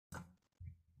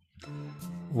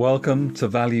Welcome to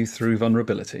Value Through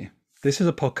Vulnerability. This is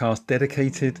a podcast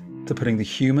dedicated to putting the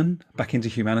human back into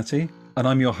humanity, and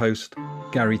I'm your host,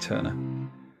 Gary Turner.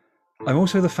 I'm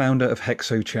also the founder of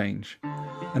Hexo Change,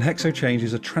 and Hexo Change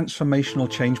is a transformational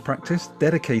change practice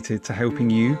dedicated to helping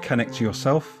you connect to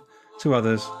yourself, to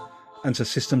others, and to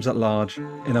systems at large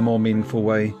in a more meaningful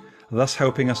way, thus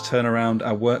helping us turn around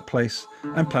our workplace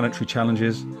and planetary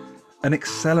challenges and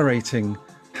accelerating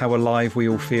how alive we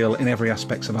all feel in every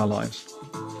aspect of our lives.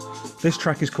 This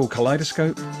track is called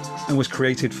Kaleidoscope and was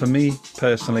created for me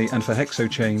personally and for Hexo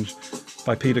Change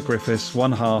by Peter Griffiths,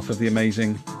 one half of the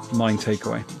amazing Mind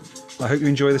Takeaway. I hope you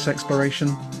enjoy this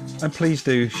exploration, and please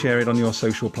do share it on your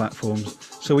social platforms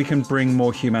so we can bring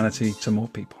more humanity to more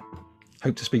people.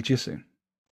 Hope to speak to you soon.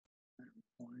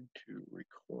 I'm going to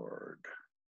record.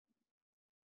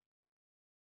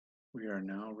 We are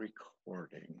now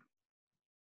recording.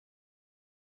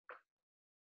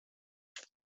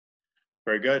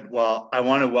 Very good. Well, I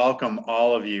want to welcome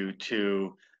all of you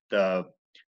to the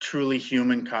Truly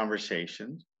Human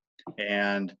Conversations.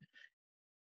 And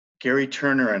Gary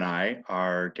Turner and I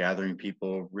are gathering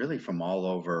people really from all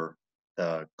over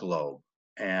the globe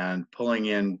and pulling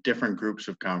in different groups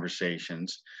of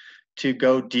conversations to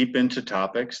go deep into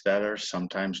topics that are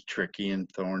sometimes tricky and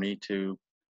thorny to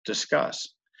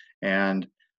discuss. And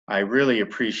I really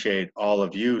appreciate all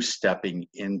of you stepping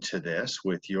into this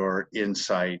with your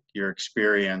insight, your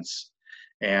experience,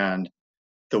 and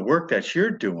the work that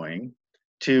you're doing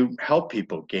to help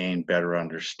people gain better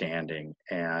understanding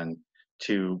and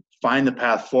to find the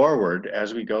path forward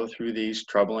as we go through these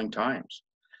troubling times.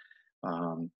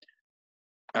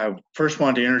 I first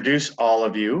want to introduce all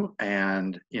of you,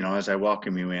 and as I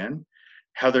welcome you in,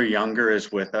 Heather Younger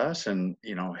is with us, and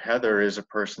Heather is a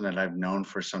person that I've known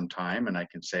for some time, and I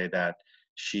can say that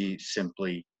she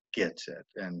simply gets it.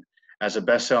 And as a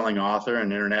best-selling author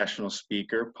and international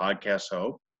speaker,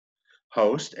 podcast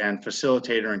host, and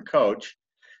facilitator and coach,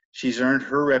 she's earned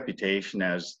her reputation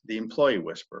as the employee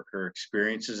whisperer. Her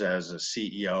experiences as a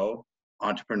CEO,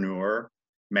 entrepreneur,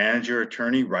 manager,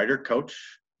 attorney, writer, coach,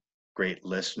 great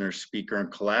listener, speaker,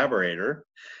 and collaborator.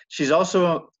 She's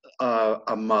also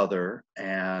a mother,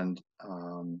 and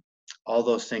all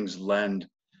those things lend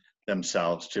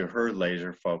themselves to her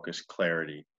laser-focused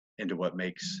clarity into what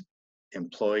makes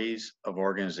employees of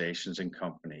organizations and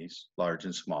companies, large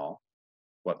and small,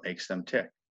 what makes them tick.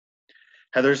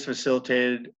 Heather's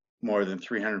facilitated more than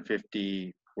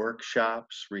 350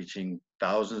 workshops, reaching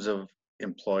thousands of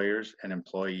employers and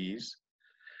employees.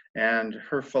 And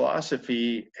her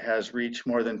philosophy has reached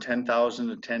more than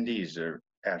 10,000 attendees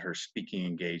at her speaking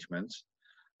engagements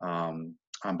on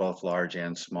both large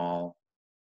and small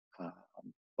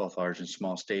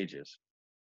stages.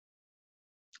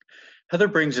 Heather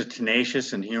brings a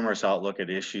tenacious and humorous outlook at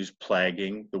issues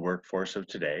plaguing the workforce of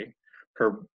today.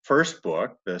 Her first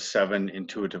book, The 7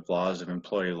 Intuitive Laws of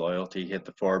Employee Loyalty, hit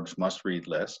the Forbes must-read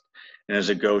list and is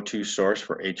a go-to source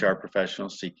for HR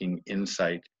professionals seeking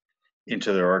insight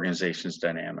into their organization's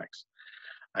dynamics.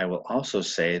 I will also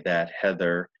say that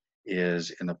Heather is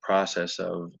in the process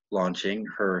of launching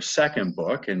her second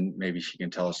book, and maybe she can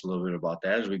tell us a little bit about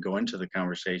that as we go into the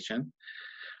conversation.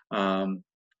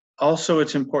 Also,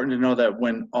 it's important to know that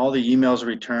when all the emails are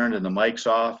returned and the mic's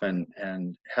off,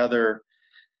 and Heather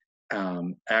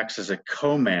acts as a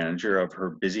co-manager of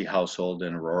her busy household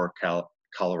in Aurora,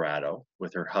 Colorado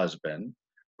with her husband,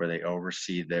 where they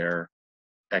oversee their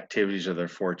activities of their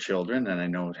 4 children. And I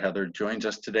know Heather joins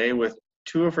us today with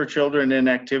 2 of her children in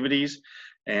activities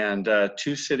and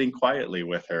 2 sitting quietly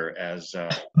with her as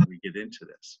we get into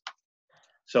this.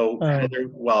 So Heather,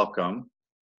 welcome.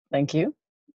 Thank you.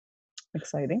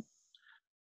 Exciting.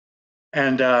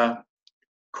 And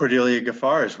Cordelia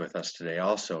Gaffar is with us today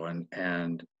also.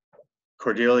 And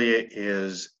Cordelia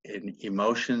is an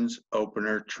emotions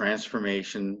opener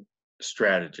transformation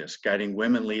strategist, guiding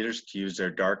women leaders to use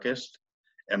their darkest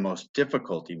and most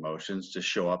difficult emotions to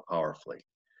show up powerfully.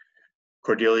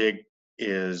 Cordelia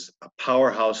is a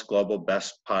powerhouse global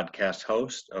best podcast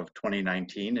host of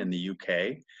 2019 in the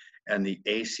UK and the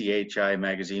ACHI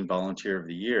Magazine Volunteer of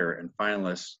the Year and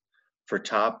finalist for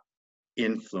Top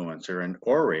Influencer and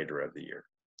Orator of the Year.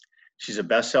 She's a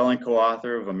best-selling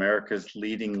co-author of America's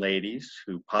Leading Ladies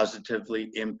Who Positively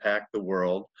Impact the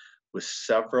World with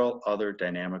several other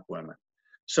dynamic women.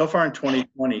 So far in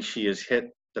 2020, she has hit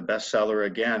the bestseller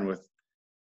again with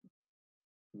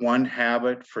One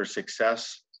Habit for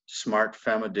Success, Smart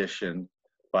Femme Edition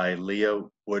by Leah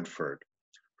Woodford.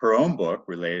 Her own book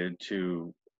related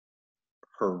to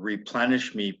her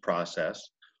Replenish Me process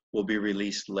will be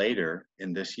released later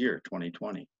in this year,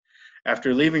 2020.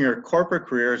 After leaving her corporate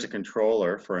career as a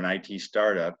controller for an IT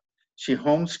startup, She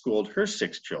homeschooled her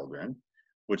 6 children,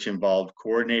 which involved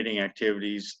coordinating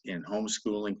activities in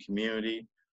homeschooling community,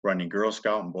 running Girl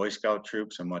Scout and Boy Scout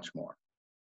troops, and much more.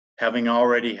 Having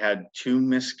already had 2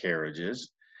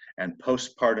 miscarriages and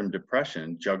postpartum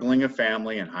depression, juggling a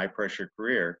family and high-pressure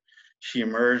career, she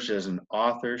emerged as an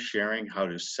author sharing how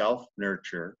to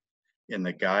self-nurture in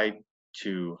the guide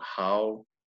to how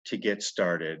to get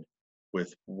started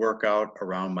with Workout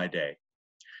Around My Day.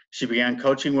 She began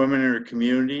coaching women in her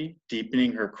community,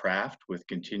 deepening her craft with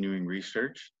continuing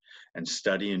research and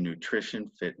study in nutrition,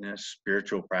 fitness,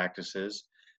 spiritual practices,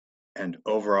 and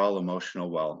overall emotional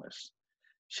wellness.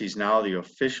 She's now the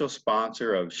official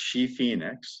sponsor of She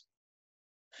Phoenix,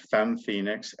 Femme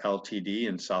Phoenix Ltd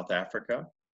in South Africa,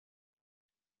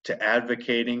 to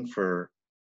advocating for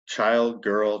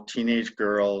teenage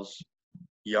girls,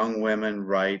 young women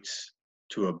rights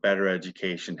to a better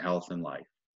education, health, and life.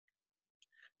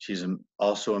 She's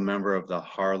also a member of the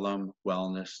Harlem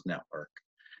Wellness Network.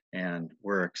 And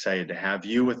we're excited to have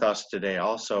you with us today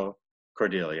also,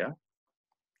 Cordelia.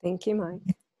 Thank you,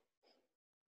 Mike.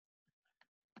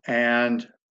 And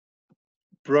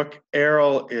Brooke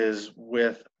Errol is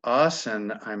with us,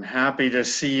 and I'm happy to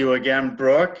see you again,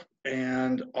 Brooke,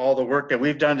 and all the work that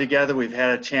we've done together. We've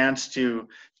had a chance to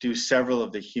do several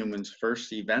of the Humans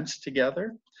First events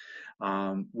together.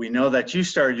 We know that you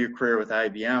started your career with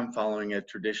IBM following a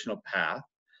traditional path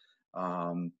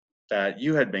that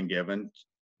you had been given,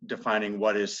 defining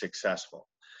what is successful.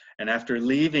 And after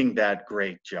leaving that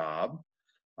great job,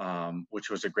 which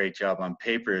was a great job on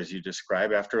paper, as you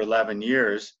describe, after 11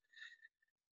 years,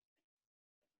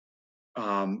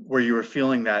 where you were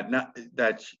feeling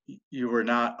that you were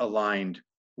not aligned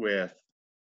with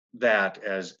that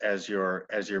as your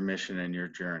mission and your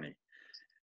journey.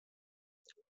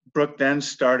 Brooke then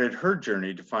started her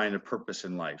journey to find a purpose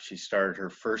in life. She started her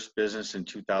first business in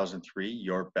 2003,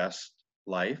 Your Best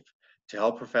Life, to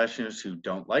help professionals who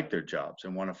don't like their jobs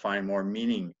and want to find more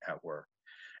meaning at work.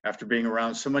 After being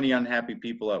around so many unhappy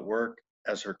people at work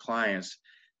as her clients,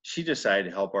 she decided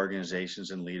to help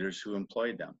organizations and leaders who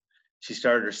employed them. She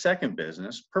started her second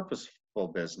business, Purposeful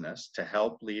Business, to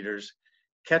help leaders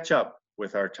catch up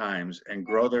with our times and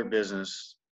grow their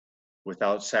business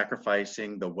without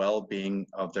sacrificing the well-being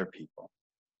of their people,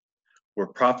 where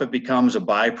profit becomes a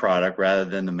byproduct rather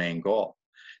than the main goal.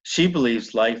 She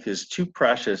believes life is too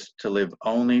precious to live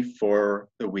only for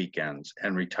the weekends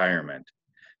and retirement.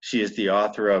 She is the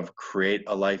author of Create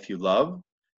a Life You Love.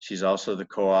 She's also the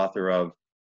co-author of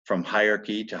From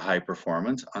Hierarchy to High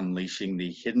Performance, Unleashing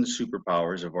the Hidden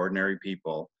Superpowers of Ordinary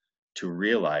People to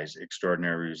Realize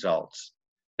Extraordinary Results.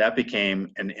 That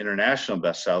became an international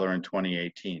bestseller in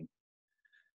 2018.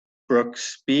 Brooke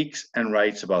speaks and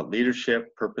writes about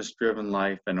leadership, purpose-driven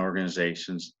life, and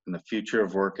organizations, and the future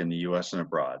of work in the US and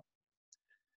abroad.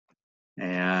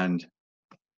 And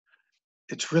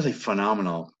it's really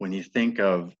phenomenal when you think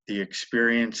of the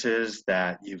experiences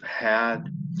that you've had,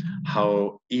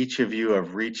 how each of you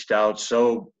have reached out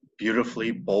so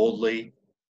beautifully, boldly,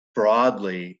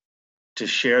 broadly to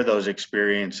share those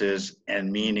experiences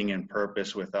and meaning and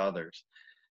purpose with others.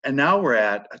 And now we're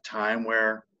at a time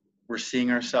where we're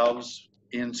seeing ourselves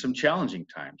in some challenging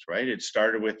times, right? It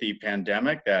started with the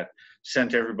pandemic that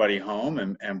sent everybody home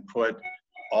and put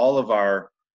all of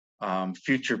our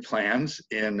future plans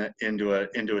into a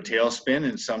tailspin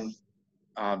in some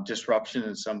disruption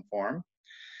in some form.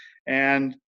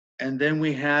 And then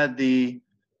we had the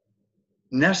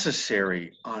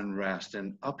necessary unrest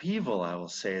and upheaval, I will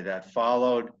say, that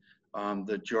followed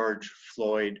the George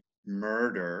Floyd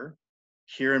murder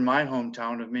here in my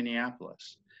hometown of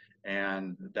Minneapolis.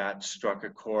 And that struck a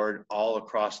chord all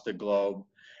across the globe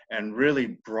and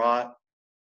really brought,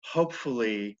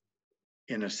 hopefully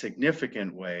in a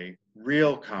significant way,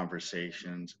 real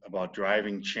conversations about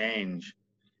driving change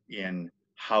in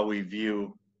how we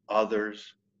view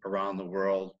others around the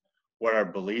world, what our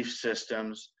belief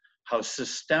systems, how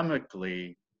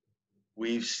systemically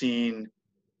we've seen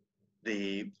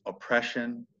the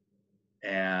oppression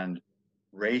and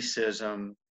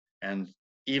racism and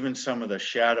even some of the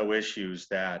shadow issues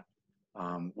that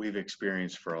we've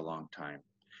experienced for a long time.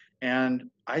 And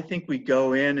I think we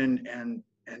go in and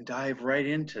dive right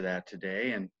into that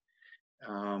today.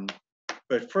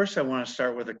 But first I want to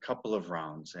start with a couple of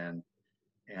rounds.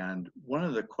 And one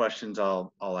of the questions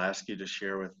I'll ask you to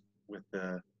share with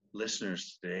the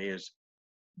listeners today is,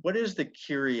 what is the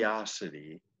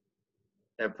curiosity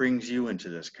that brings you into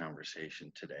this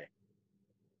conversation today?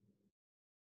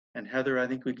 And Heather, I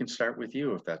think we can start with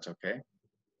you, if that's okay.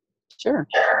 Sure.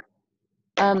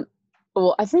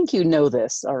 Well, I think you know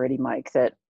this already, Mike,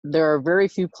 that there are very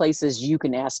few places you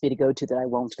can ask me to go to that I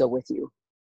won't go with you.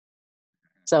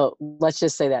 So let's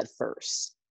just say that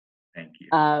first. Thank you.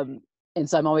 And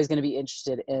so I'm always going to be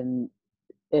interested in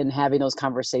having those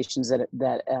conversations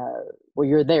that where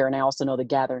you're there. And I also know the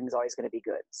gathering is always going to be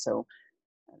good. So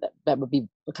that would be,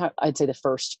 I'd say, the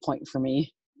first point for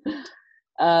me.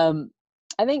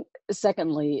 I think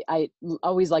secondly, I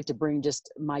always like to bring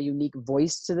just my unique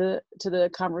voice to the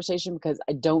conversation, because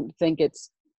I don't think it's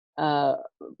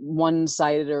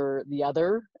one-sided or the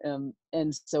other.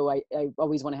 And so I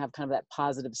always want to have kind of that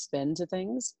positive spin to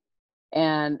things.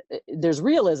 And there's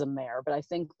realism there, but I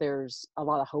think there's a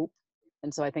lot of hope.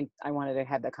 And so I think I wanted to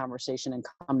have that conversation and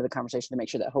come to the conversation to make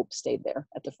sure that hope stayed there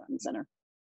at the front and center.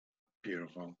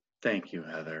 Beautiful. Thank you,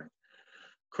 Heather.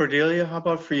 Cordelia, how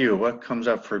about for you? What comes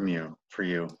up for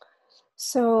you?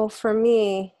 So for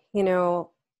me,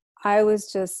 I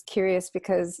was just curious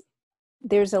because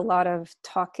there's a lot of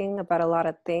talking about a lot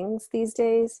of things these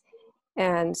days.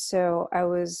 And so I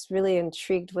was really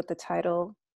intrigued with the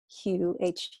title Hue,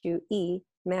 H-U-E,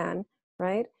 man,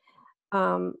 right?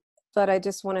 But I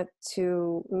just wanted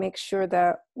to make sure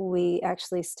that we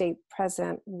actually stay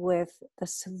present with the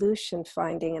solution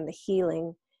finding and the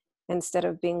healing, instead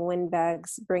of being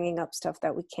windbags, bringing up stuff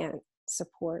that we can't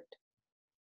support.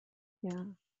 Yeah.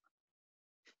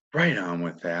 Right on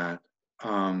with that.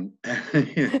 And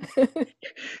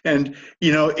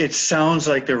it sounds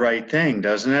like the right thing,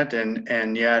 doesn't it?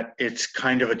 And yet it's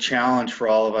kind of a challenge for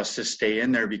all of us to stay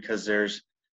in there, because there's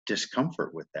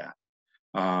discomfort with that.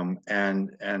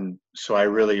 And so I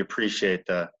really appreciate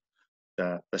the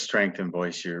strength and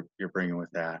voice you're bringing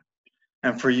with that.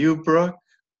 And for you, Brooke,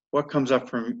 what comes up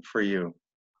for you?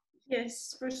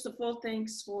 Yes, first of all,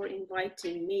 thanks for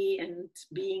inviting me, and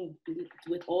being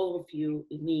with all of you.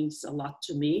 It means a lot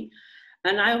to me.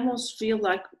 And I almost feel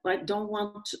like I don't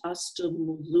want us to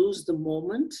lose the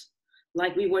moment.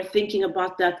 Like we were thinking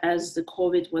about that as the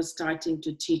COVID was starting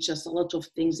to teach us a lot of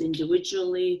things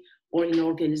individually or in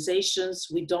organizations.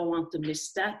 We don't want to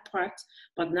miss that part.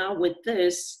 But now with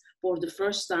this, for the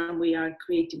first time, we are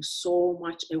creating so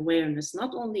much awareness,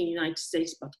 not only in the United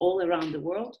States, but all around the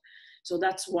world. So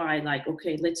that's why,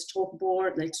 okay, let's talk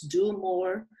more, let's do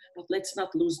more, but let's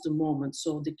not lose the moment.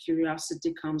 So the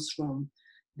curiosity comes from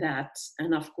that.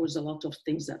 And of course, a lot of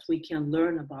things that we can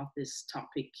learn about this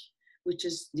topic, which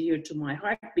is dear to my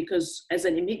heart, because as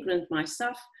an immigrant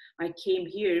myself, I came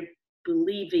here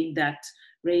believing that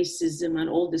racism and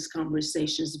all these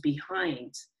conversations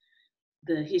behind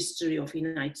the history of the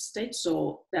United States.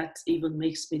 So that even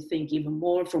makes me think even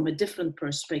more from a different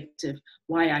perspective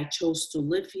why I chose to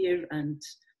live here. And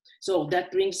so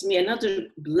that brings me another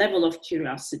level of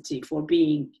curiosity for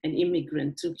being an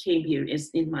immigrant who came here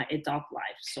in my adult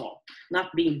life. So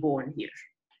not being born here.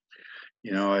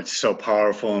 It's so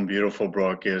powerful and beautiful,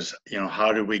 Brooke, is,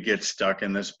 how do we get stuck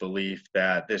in this belief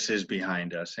that this is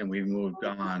behind us and we've moved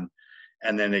on,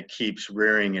 and then it keeps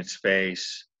rearing its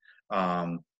face.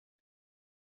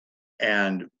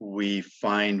 And we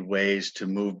find ways to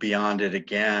move beyond it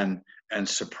again and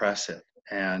suppress it.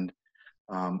 And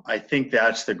I think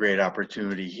that's the great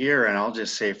opportunity here. And I'll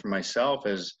just say for myself,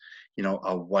 as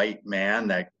a white man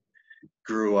that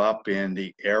grew up in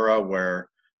the era where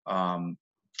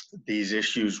these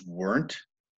issues weren't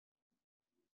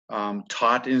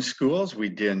taught in schools, we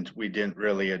didn't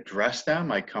really address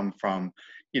them. I come from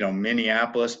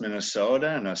Minneapolis, Minnesota,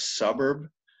 and a suburb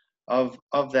of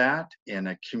that, in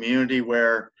a community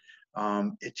where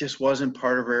it just wasn't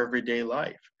part of our everyday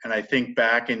life. And I think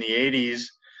back in the 80s,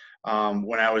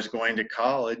 when I was going to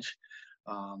college,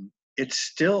 it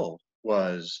still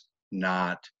was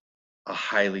not a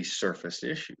highly surfaced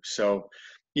issue. So,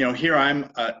 here I'm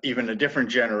even a different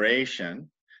generation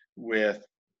with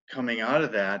coming out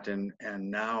of that, and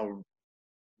now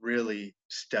really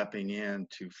stepping in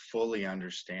to fully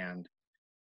understand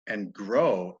and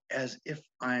grow as if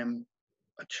I'm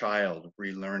a child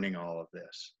relearning all of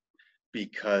this,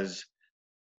 because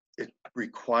it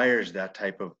requires that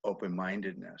type of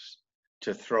open-mindedness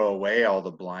to throw away all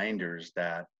the blinders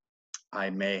that I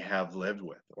may have lived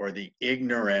with, or the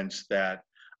ignorance that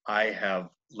I have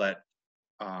let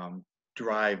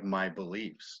drive my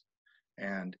beliefs.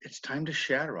 And it's time to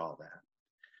shatter all that,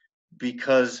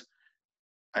 because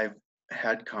I've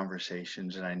had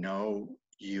conversations, and I know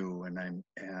you and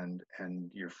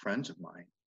you're friends of mine.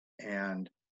 And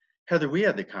Heather, we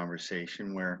had the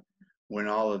conversation where, when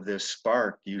all of this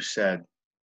sparked, you said,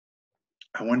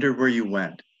 I wondered where you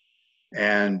went.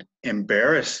 And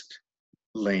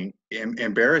embarrassingly,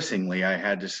 I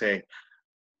had to say,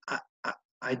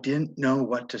 I didn't know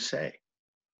what to say.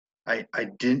 I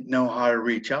didn't know how to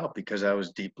reach out, because I was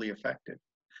deeply affected.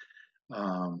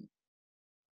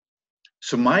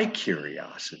 So my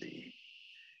curiosity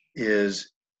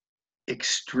is,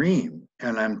 extreme,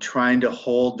 and I'm trying to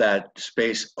hold that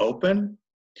space open,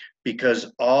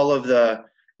 because all of the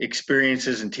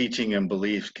experiences and teaching and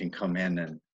beliefs can come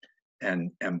in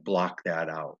and block that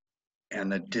out.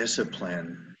 And the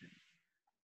discipline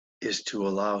is to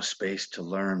allow space to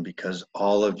learn, because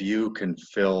all of you can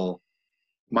fill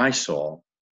my soul,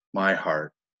 my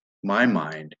heart, my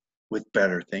mind with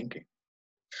better thinking.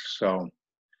 So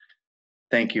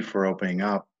thank you for opening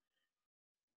up.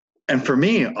 And for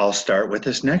me, I'll start with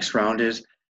this next round is,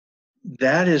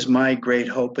 that is my great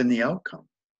hope in the outcome,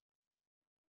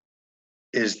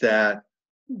 is that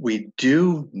we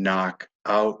do knock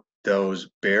out those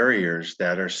barriers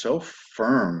that are so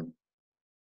firm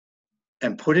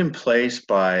and put in place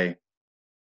by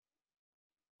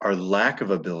our lack of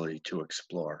ability to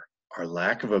explore, our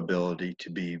lack of ability to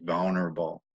be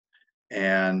vulnerable,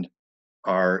 and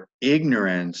our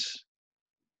ignorance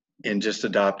in just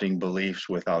adopting beliefs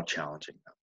without challenging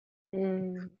them.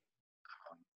 Mm.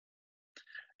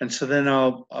 And so then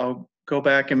I'll go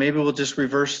back, and maybe we'll just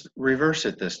reverse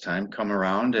it this time, come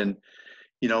around, and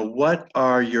what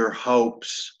are your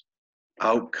hopes,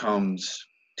 outcomes,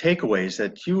 takeaways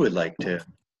that you would like to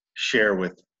share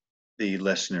with the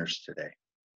listeners today?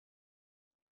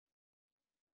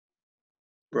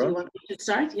 Do you Brooke? want me to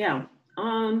start? Yeah.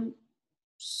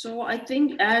 So I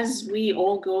think as we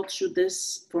all go through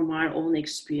this from our own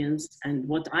experience, and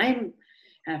what I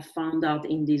have found out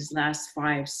in these last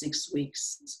 5-6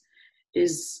 weeks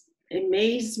is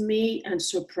amazed me and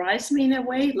surprised me in a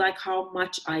way, like how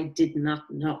much I did not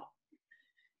know.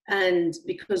 And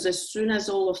because as soon as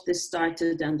all of this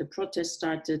started and the protest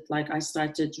started, like I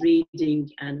started reading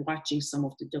and watching some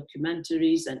of the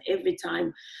documentaries, and every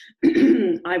time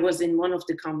I was in one of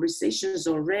the conversations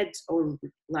or read or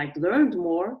like learned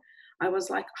more, I was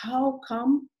like, how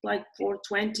come like for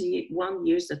 21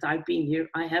 years that I've been here,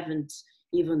 I haven't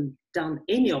even done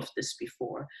any of this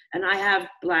before? And I have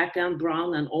Black and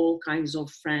brown and all kinds of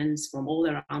friends from all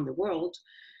around the world.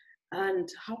 And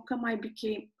how come I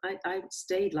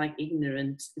stayed like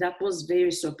ignorant? That was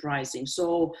very surprising.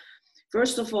 So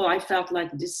first of all, I felt like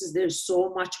there's so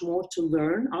much more to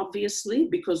learn, obviously,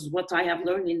 because what I have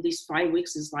learned in these 5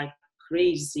 weeks is like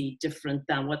crazy different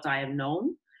than what I have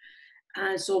known.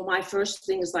 And so my first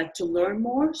thing is like to learn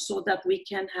more so that we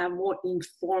can have more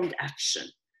informed action.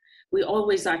 We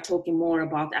always are talking more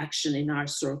about action in our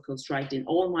circles, right? In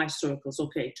all my circles.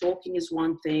 Okay, talking is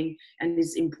one thing and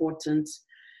is important.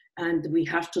 And we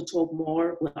have to talk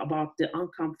more about the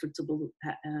uncomfortable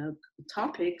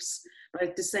topics. But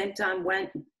at the same time, when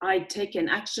I take an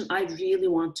action, I really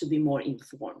want to be more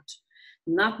informed.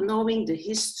 Not knowing the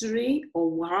history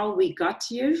or how we got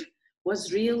here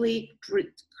was really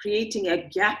creating a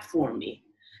gap for me.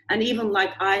 And even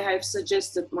like I have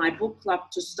suggested my book club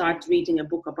to start reading a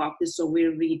book about this. So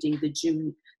we're reading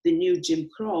the new Jim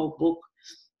Crow book.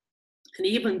 And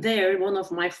even there, one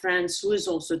of my friends who is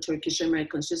also Turkish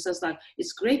American, she says like,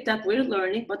 it's great that we're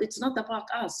learning, but it's not about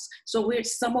us. So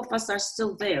some of us are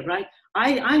still there, right?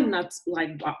 I'm not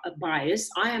like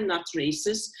biased. I am not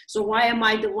racist. So why am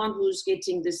I the one who's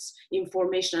getting this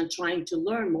information and trying to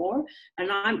learn more?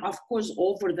 And I'm of course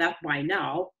over that by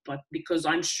now, but because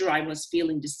I'm sure I was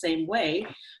feeling the same way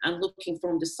and looking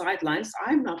from the sidelines,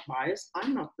 I'm not biased.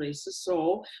 I'm not racist.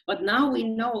 So, but now we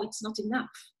know it's not enough.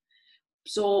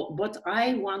 So what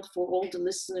I want for all the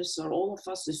listeners or all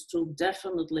of us is to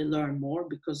definitely learn more,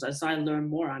 because as I learn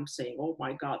more, I'm saying, oh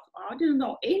my God, I didn't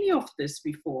know any of this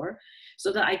before,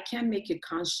 so that I can make a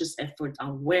conscious effort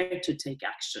on where to take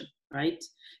action, right?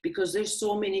 Because there's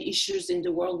so many issues in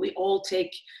the world. We all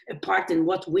take a part in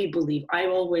what we believe. I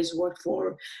always work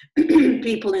for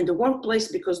people in the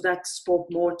workplace because that spoke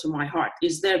more to my heart.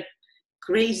 Is there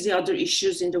crazy other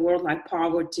issues in the world like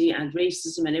poverty and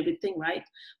racism and everything, right?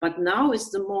 But now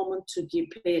is the moment to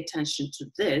pay attention to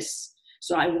this.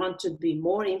 So I want to be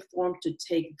more informed to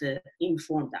take the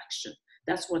informed action.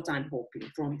 That's what I'm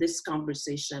hoping from this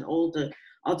conversation, all the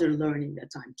other learning that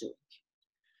I'm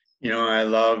doing. I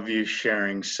love you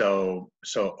sharing so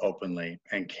openly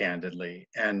and candidly.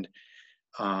 And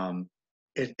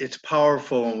it's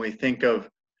powerful when we think of,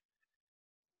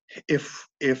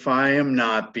 if I am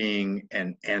not being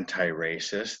an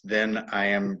anti-racist, then I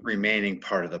am remaining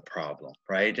part of the problem,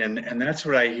 right? And that's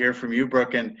what I hear from you,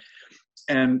 Brooke.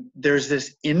 And there's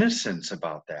this innocence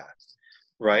about that,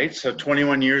 right? So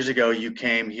 21 years ago, you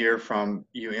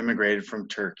immigrated from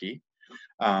Turkey,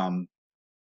 and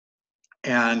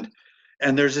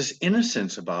there's this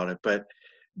innocence about it. But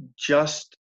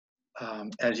just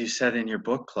as you said in your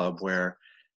book club, where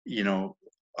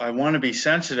I want to be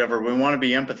sensitive, or we want to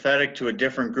be empathetic to a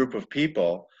different group of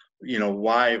people,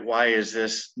 why is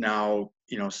this now,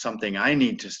 something I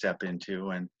need to step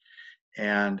into?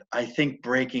 And I think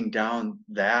breaking down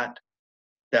that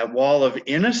wall of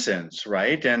innocence,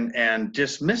 right, and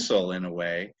dismissal in a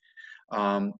way,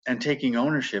 and taking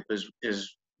ownership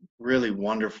is really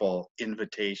wonderful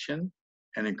invitation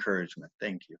and encouragement.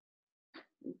 Thank you.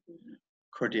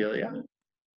 Cordelia?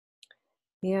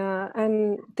 Yeah,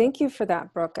 and thank you for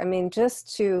that, Brooke. I mean,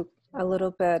 just to a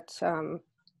little bit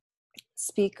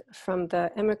speak from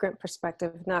the immigrant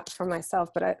perspective, not for myself,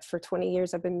 but for 20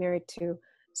 years, I've been married to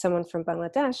someone from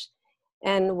Bangladesh.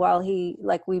 And while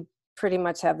we pretty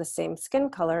much have the same skin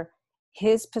color,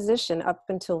 his position up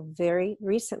until very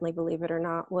recently, believe it or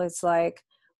not, was like,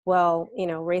 well,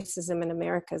 racism in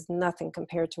America is nothing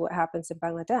compared to what happens in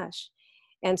Bangladesh.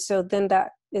 And so then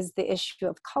that is the issue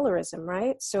of colorism,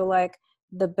 right? So like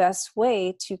the best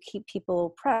way to keep people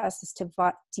oppressed is to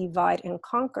divide and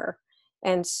conquer.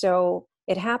 And so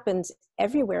it happens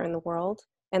everywhere in the world.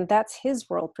 And that's his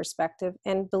world perspective.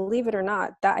 And believe it or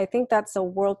not, I think that's a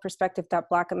world perspective that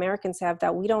Black Americans have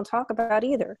that we don't talk about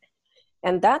either.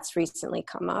 And that's recently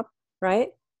come up, right?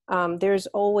 There's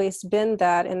always been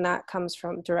that, and that comes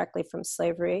directly from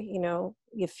slavery.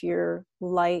 If you're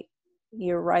light,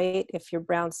 you're right. If you're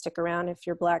brown, stick around. If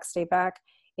you're Black, stay back.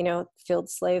 Field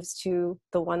slaves to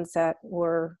the ones that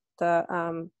were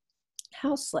the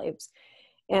house slaves.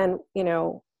 And,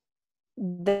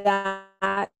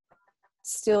 that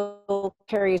still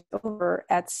carries over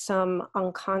at some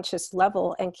unconscious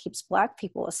level and keeps Black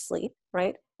people asleep,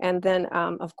 right? And then,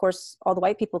 of course, all the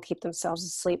white people keep themselves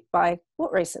asleep by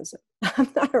what racism? I'm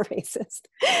not a racist,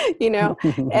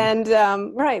 and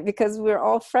right, because we're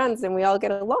all friends and we all get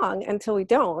along until we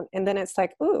don't. And then it's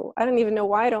like, ooh, I don't even know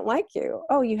why I don't like you.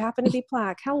 Oh, you happen to be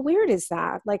Black. How weird is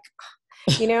that? Like,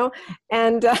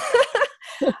 and,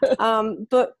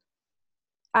 but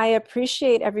I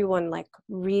appreciate everyone like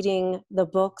reading the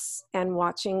books and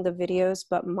watching the videos,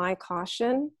 but my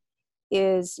caution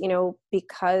is,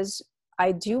 because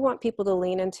I do want people to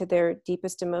lean into their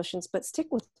deepest emotions, but stick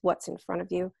with what's in front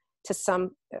of you to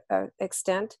some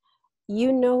extent.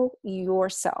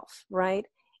 Yourself, right?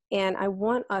 And I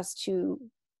want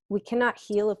we cannot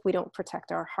heal if we don't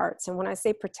protect our hearts. And when I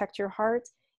say protect your heart,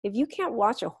 if you can't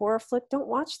watch a horror flick, don't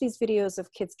watch these videos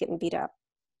of kids getting beat up.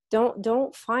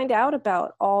 Don't find out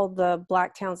about all the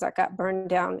Black towns that got burned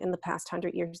down in the past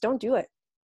 100 years. Don't do it,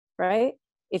 right?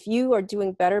 If you are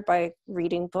doing better by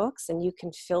reading books and you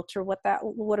can filter what that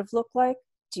would have looked like,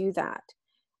 do that.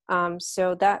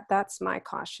 So that's my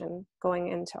caution going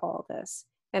into all this.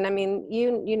 And I mean,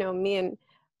 me and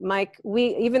Mike,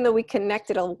 even though we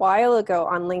connected a while ago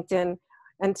on LinkedIn,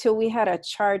 until we had a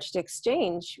charged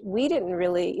exchange, we didn't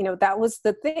really, that was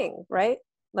the thing, right?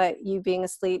 Like you being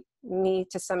asleep, me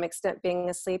to some extent being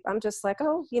asleep. I'm just like,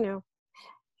 oh,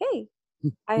 hey,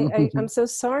 I'm so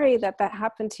sorry that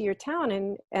happened to your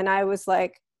town. And I was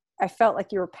like, I felt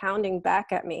like you were pounding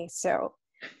back at me. So,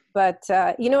 but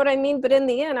you know what I mean? But in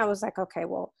the end, I was like, okay,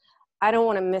 well, I don't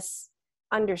want to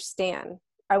misunderstand.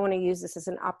 I want to use this as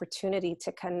an opportunity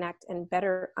to connect and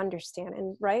better understand.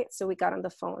 And right. So we got on the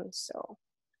phone. So.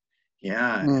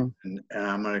 Yeah. And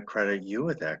I'm going to credit you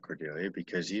with that, Cordelia,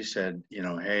 because you said,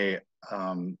 hey,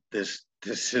 this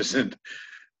isn't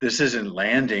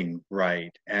landing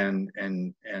right. And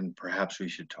perhaps we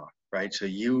should talk. Right. So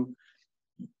you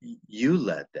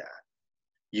led that.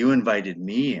 You invited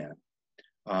me in.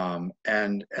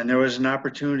 And there was an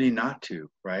opportunity not to,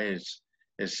 right?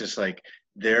 It's just like,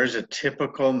 there's a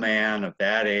typical man of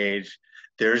that age.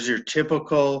 There's your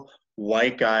typical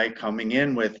white guy coming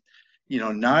in with,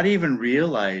 not even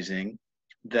realizing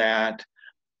that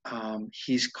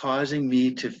he's causing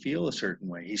me to feel a certain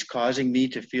way. He's causing me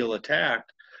to feel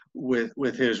attacked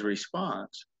with his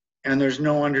response. And there's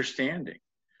no understanding.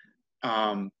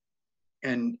 And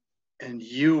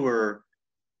you were,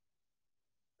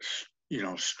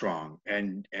 strong,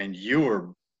 and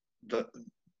you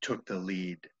took the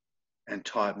lead and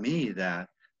taught me that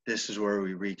this is where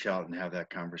we reach out and have that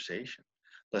conversation.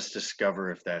 Let's discover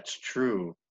if that's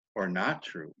true or not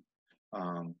true.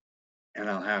 And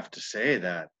I'll have to say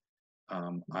that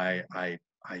I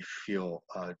feel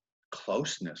a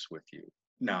closeness with you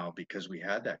now because we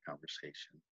had that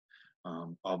conversation.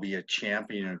 I'll be a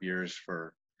champion of yours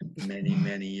for many,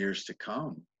 many years to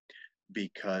come,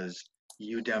 because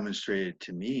you demonstrated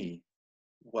to me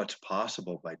what's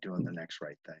possible by doing the next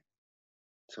right thing.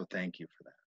 So thank you for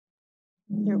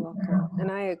that. You're welcome.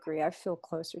 And I agree. I feel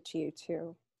closer to you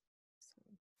too.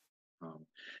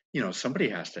 Somebody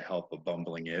has to help a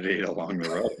bumbling idiot along the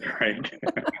road, right?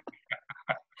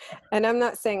 And I'm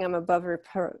not saying I'm above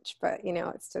reproach, but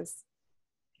it's just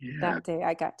that day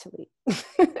I got to lead.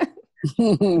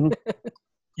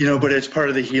 But it's part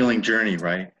of the healing journey,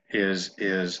 right?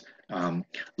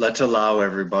 Let's allow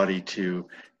everybody to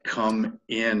come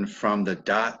in from the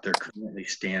dot they're currently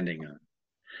standing on.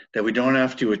 That we don't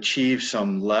have to achieve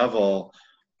some level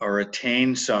or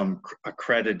attain some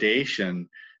accreditation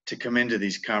to come into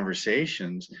these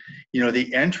conversations.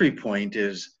 The entry point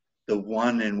is the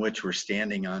one in which we're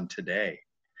standing on today.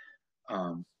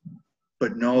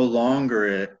 But no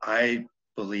longer, I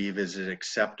believe, is it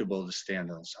acceptable to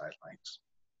stand on the sidelines.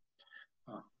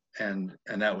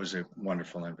 And that was a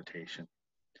wonderful invitation.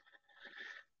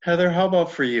 Heather, how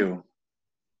about for you?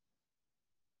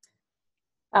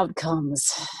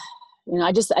 Outcomes.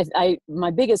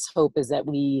 My biggest hope is that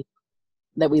we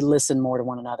listen more to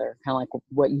one another, kind of like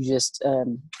what you just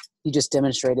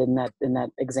demonstrated in that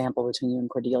example between you and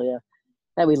Cordelia.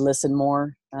 That we listen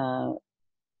more,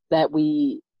 that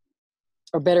we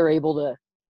are better able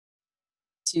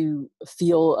to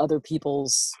feel other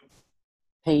people's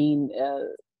pain.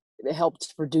 It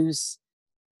helped produce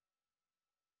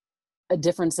a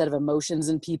different set of emotions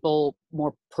in people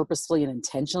more purposefully and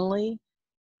intentionally,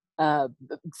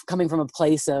 coming from a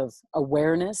place of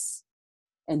awareness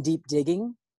and deep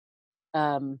digging,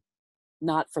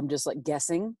 not from just like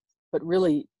guessing, but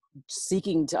really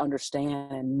seeking to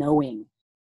understand and knowing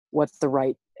what the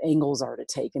right angles are to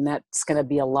take. And that's going to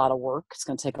be a lot of work. It's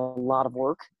going to take a lot of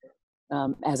work,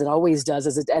 as it always does,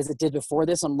 as it did before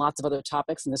this on lots of other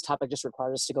topics. And this topic just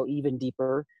requires us to go even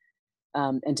deeper,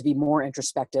 and to be more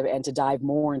introspective and to dive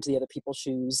more into the other people's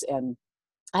shoes. And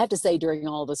I have to say, during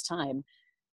all this time,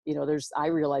 I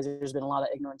realize there's been a lot of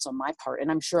ignorance on my part,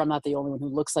 and I'm sure I'm not the only one who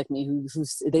looks like me, who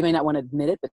they may not want to admit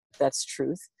it, but that's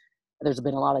truth. There's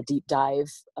been a lot of deep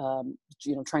dive,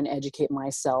 trying to educate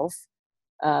myself.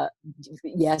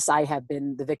 Yes, I have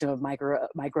been the victim of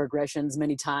microaggressions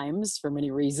many times for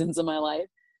many reasons in my life.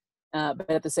 But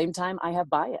at the same time, I have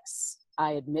bias.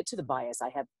 I admit to the bias. I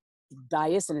have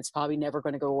bias, and it's probably never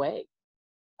going to go away.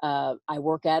 I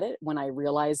work at it when I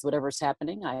realize whatever's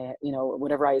happening.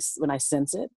 When I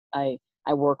sense it, I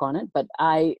work on it. But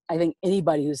I think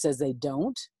anybody who says they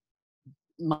don't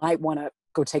might want to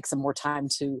go take some more time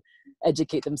to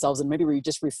educate themselves and maybe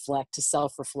just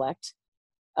self-reflect.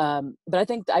 But I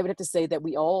think I would have to say that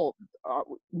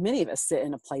many of us sit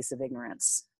in a place of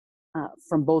ignorance,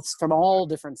 from all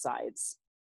different sides.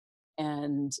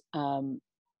 And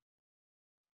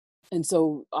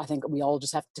so I think we all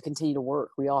just have to continue to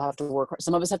work. We all have to work.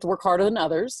 Some of us have to work harder than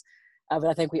others, but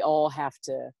I think we all have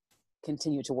to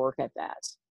continue to work at that,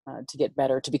 to get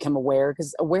better, to become aware,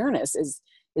 because awareness is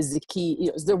the key.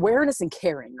 The awareness and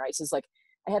caring, right? So it's like,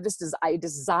 I have this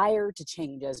desire to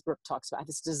change, as Brooke talks about. I have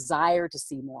this desire to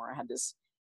see more.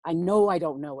 I know I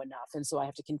don't know enough, and so I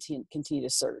have to continue to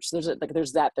search. There's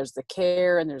the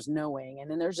care, and there's knowing, and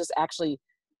then there's just actually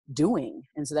doing.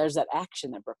 And so there's that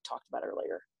action that Brooke talked about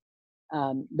earlier.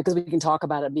 Because we can talk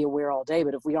about it and be aware all day,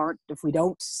 but if we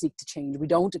don't seek to change, we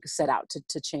don't set out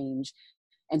to change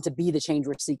and to be the change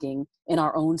we're seeking in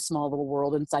our own small little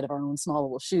world, inside of our own small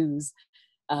little shoes,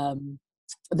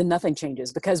 then nothing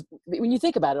changes. Because when you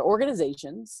think about it,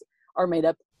 organizations are made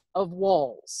up of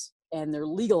walls, and they're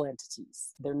legal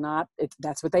entities. They're not,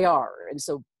 that's what they are. And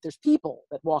so there's people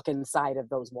that walk inside of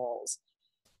those walls.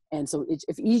 And so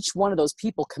if each one of those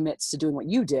people commits to doing what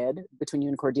you did between you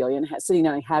and Cordelia, and sitting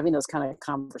down and having those kind of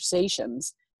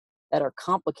conversations that are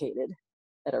complicated,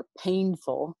 that are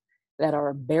painful, that are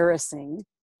embarrassing,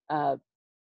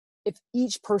 if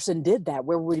each person did that,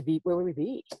 where would we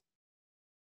be?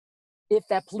 If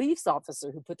that police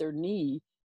officer who put their knee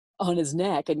on his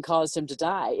neck and caused him to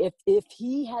die, if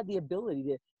he had the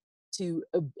ability to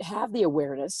have the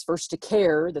awareness, first to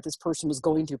care that this person was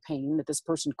going through pain, that this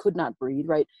person could not breathe,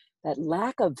 right? That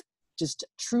lack of just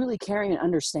truly caring and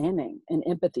understanding and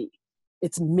empathy,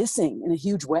 it's missing in a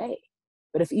huge way.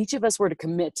 But if each of us were to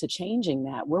commit to changing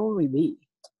that, where would we be?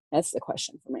 That's the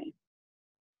question for me.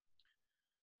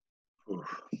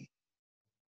 Oof.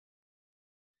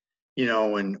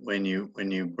 When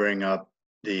you bring up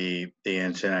the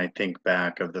incident, I think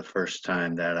back of the first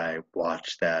time that I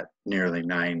watched that nearly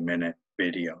 9-minute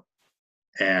video,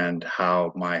 and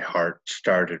how my heart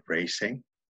started racing,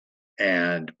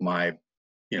 and my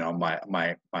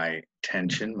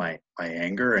tension, my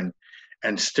anger,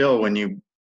 and still, when you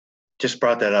just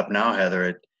brought that up now,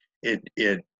 Heather,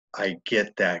 I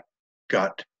get that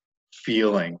gut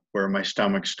feeling where my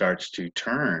stomach starts to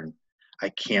turn. I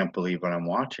can't believe what I'm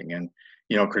watching. And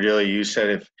Cordelia, you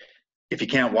said if you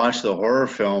can't watch the horror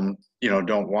film,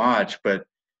 don't watch. But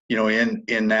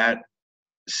in that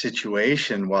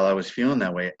situation, while I was feeling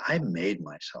that way, I made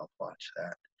myself watch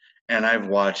that, and I've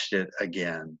watched it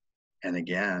again and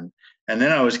again. And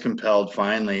then I was compelled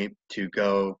finally to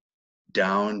go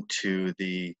down to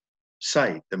the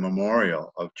site, the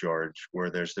memorial of George, where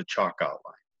there's the chalk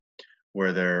outline,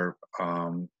 where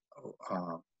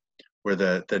where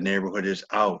the neighborhood is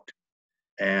out.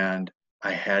 And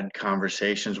I had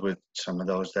conversations with some of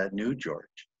those that knew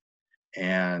George.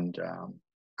 And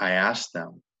I asked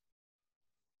them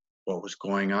what was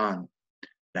going on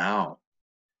now.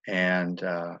 And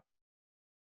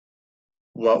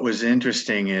what was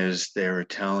interesting is they were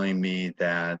telling me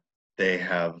that they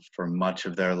have, for much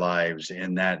of their lives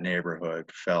in that neighborhood,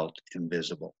 felt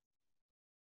invisible.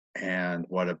 And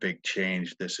what a big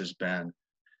change this has been.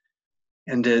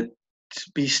 And to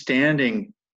be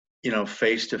standing,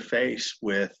 face to face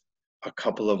with a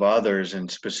couple of others, and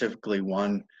specifically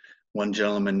one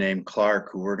gentleman named Clark,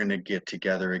 who we're going to get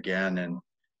together again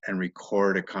and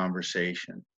record a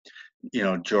conversation.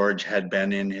 George had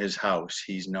been in his house.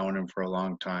 He's known him for a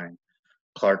long time.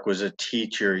 Clark was a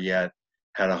teacher, yet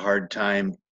had a hard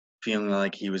time feeling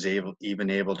like he was able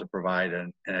to provide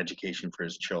an education for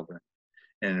his children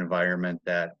in an environment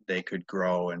that they could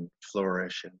grow and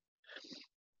flourish. And,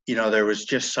 there was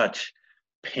just such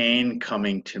pain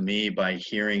coming to me by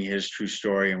hearing his true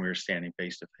story, and we were standing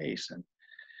face to face. And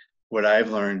what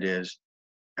I've learned is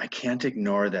I can't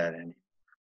ignore that anymore.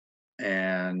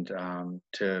 And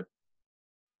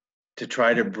to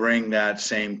try to bring that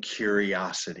same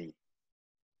curiosity,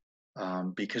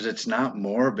 because it's not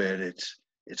morbid,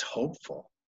 it's hopeful.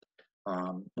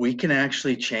 We can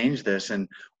actually change this, and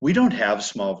we don't have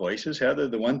small voices, Heather.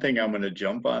 The one thing I'm going to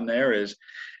jump on there is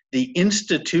the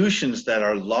institutions that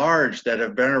are large, that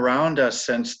have been around us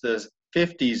since the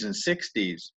 50s and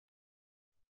 60s,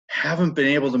 haven't been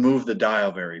able to move the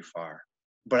dial very far.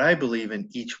 But I believe in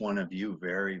each one of you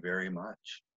very, very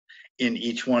much. In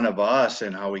each one of us,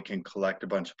 and how we can collect a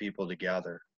bunch of people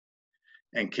together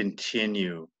and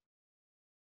continue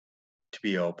to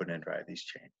be open and drive these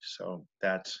changes. So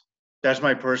that's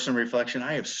my personal reflection.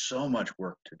 I have so much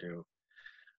work to do,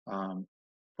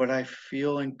 but I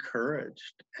feel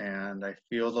encouraged, and I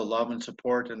feel the love and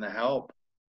support and the help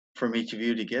from each of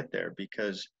you to get there,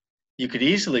 because you could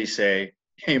easily say,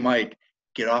 hey, Mike,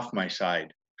 get off my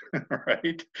side.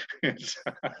 Right?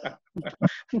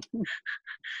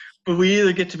 But we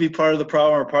either get to be part of the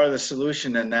problem or part of the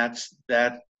solution, and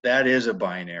that is a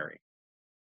binary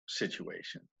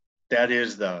situation. That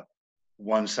is the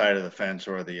one side of the fence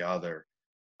or the other.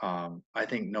 I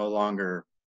think no longer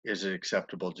is it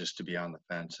acceptable just to be on the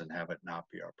fence and have it not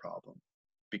be our problem,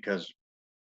 because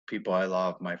people I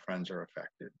love, my friends, are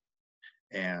affected,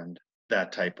 and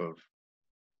that type of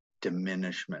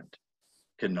diminishment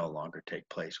can no longer take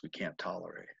place. We can't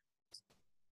tolerate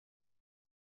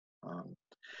it.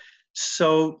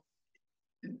 So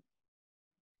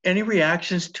any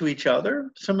reactions to each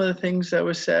other? Some of the things that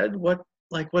was said,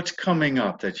 what's coming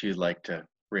up that you'd like to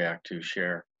react to,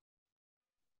 share?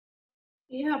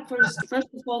 Yeah, first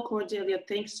of all, Cordelia,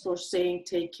 thanks for saying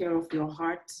take care of your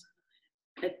heart.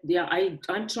 Yeah,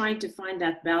 I'm trying to find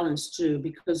that balance too,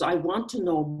 because I want to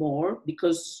know more,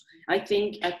 because I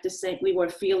think at the same, we were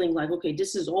feeling like, okay,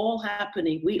 this is all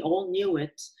happening. We all knew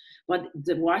it, but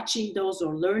watching those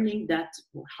or learning that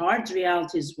hard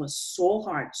realities was so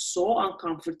hard, so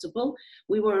uncomfortable.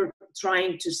 We were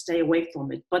trying to stay away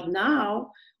from it, but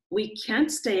now we can't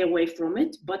stay away from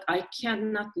it, but I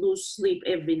cannot lose sleep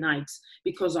every night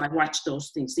because I watch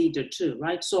those things either too,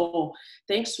 right? So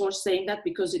thanks for saying that,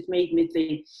 because it made me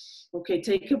think, okay,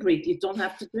 take a breath. You don't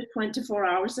have to do it 24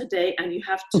 hours a day, and you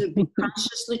have to be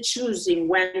consciously choosing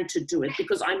when to do it,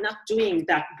 because I'm not doing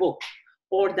that book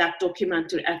or that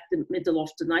documentary at the middle of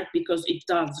the night, because it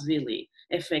does really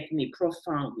affect me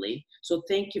profoundly. So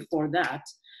thank you for that.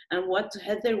 And what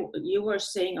Heather, you were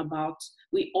saying about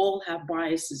we all have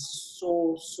biases,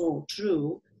 so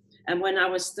true. And when I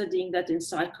was studying that in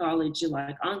psychology,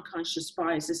 like unconscious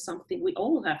bias is something we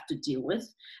all have to deal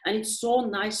with. And it's so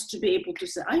nice to be able to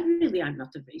say, I'm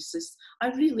not a racist.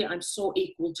 I'm so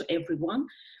equal to everyone.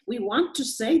 We want to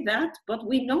say that, but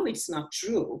we know it's not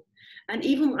true. And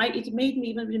even it made me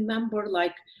even remember,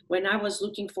 like when I was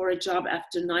looking for a job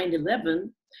after 9/11,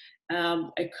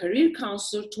 a career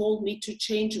counselor told me to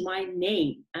change my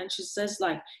name. And she says,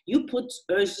 like, you put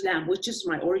Özlem, which is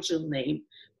my original name,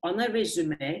 on a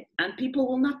resume, and people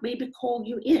will not maybe call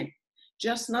you in.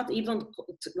 Just not even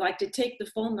like to take the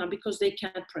phone now, because they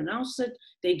can't pronounce it.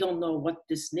 They don't know what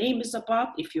this name is about.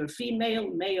 If you're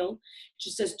female, male. She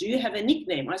says, do you have a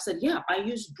nickname? I said, yeah, I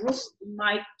use Brooke in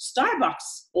my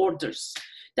Starbucks orders.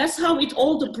 That's how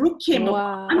the Brooke came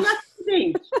up. I'm not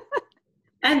kidding.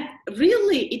 And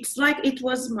really, it's like it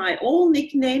was my own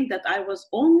nickname that I was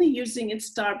only using in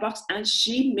Starbucks, and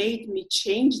she made me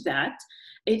change that.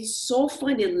 It's so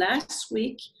funny. Last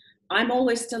week, I'm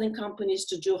always telling companies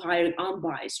to do hiring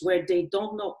unbiased, where they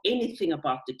don't know anything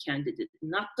about the candidate,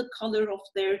 not the color of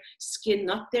their skin,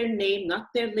 not their name, not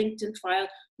their LinkedIn file,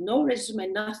 no resume,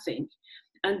 nothing.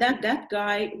 And then that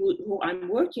guy who I'm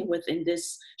working with in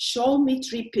this showed me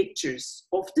 3 pictures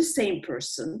of the same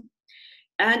person.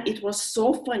 And it was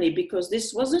so funny because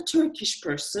this was a Turkish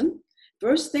person.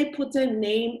 First, they put a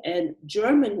name, a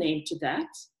German name to that.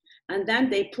 And then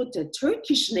they put a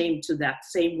Turkish name to that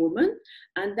same woman.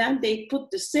 And then they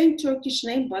put the same Turkish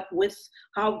name, but with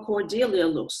how Cordelia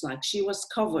looks like. She was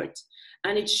covered.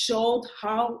 And it showed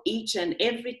how each and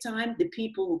every time the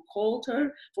people who called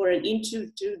her for an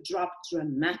interview dropped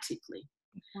dramatically.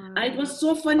 Wow. And it was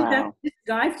so funny that this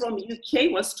guy from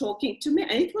UK was talking to me,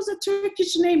 and it was a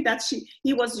Turkish name that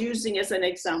he was using as an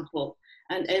example.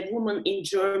 And a woman in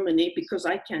Germany, because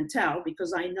I can tell,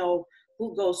 because I know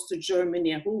who goes to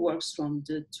Germany and who works from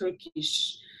the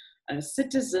Turkish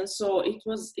citizens. So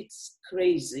it's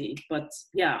crazy. But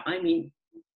yeah, I mean,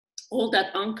 all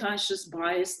that unconscious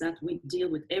bias that we deal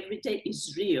with every day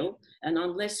is real. And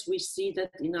unless we see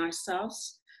that in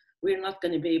ourselves, we're not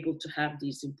going to be able to have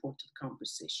these important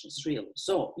conversations, really.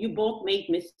 So you both made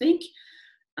me think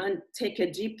and take a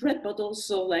deep breath, but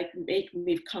also like make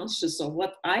me conscious of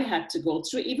what I had to go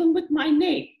through, even with my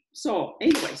name. So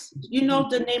anyways, you know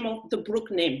the name of the Brooke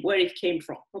name, where it came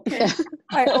from, okay?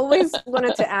 I always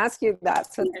wanted to ask you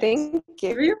that, so thank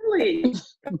you. Really?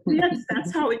 Yes,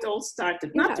 that's how it all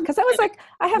started. Yeah, because I was like,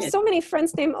 I have so many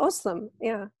friends named Oslam.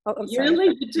 Yeah. Oh, I'm sorry.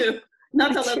 Really? You do?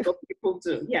 Not a lot of people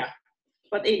do, yeah.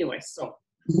 But anyway, so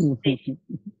thank you.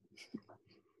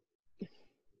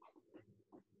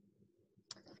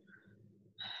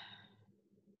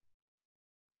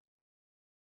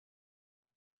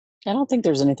 I don't think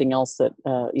there's anything else that,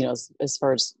 you know, as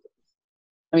far as,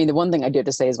 I mean, the one thing I do have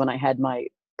to say is when I had my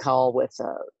call with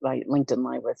my LinkedIn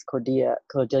Live with Cordelia,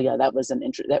 that was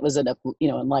you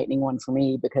know, enlightening one for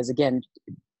me, because again,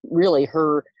 really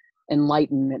her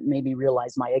enlightenment made me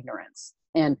realize my ignorance,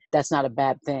 and that's not a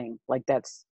bad thing. Like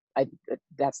that's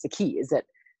the key, is that,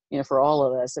 you know, for all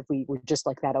of us, if we were just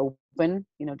like that open,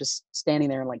 you know, just standing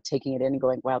there and like taking it in and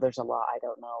going, wow, there's a lot I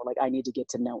don't know. Like I need to get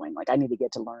to knowing, like I need to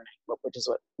get to learning, which is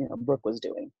what, you know, Brooke was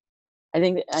doing. I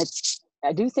think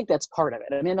I do think that's part of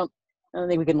it. I mean, I don't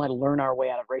think we can like learn our way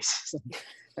out of racism.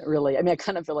 Really. I mean, I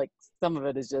kind of feel like some of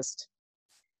it is just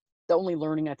the only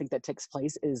learning I think that takes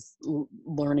place is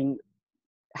learning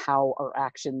how our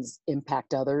actions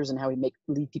impact others and how we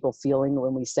leave people feeling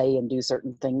when we say and do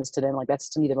certain things to them. Like that's,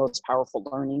 to me, the most powerful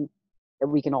learning that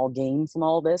we can all gain from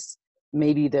all this.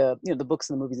 Maybe the books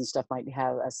and the movies and stuff might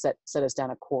have set us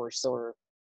down a course, or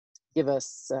give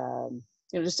us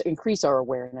you know, just to increase our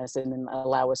awareness and then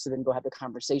allow us to then go have the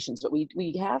conversations. But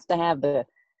we have to have the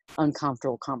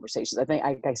uncomfortable conversations. I think,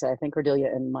 like I said, I think Cordelia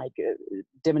and Mike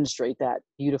demonstrate that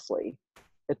beautifully,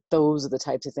 that those are the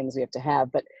types of things we have to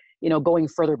have. But, you know, going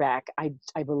further back,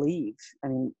 I believe, I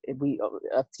mean,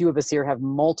 a few of us here have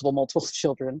multiple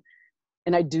children,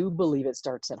 and I do believe it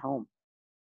starts at home.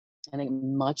 I think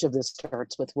much of this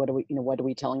starts with what are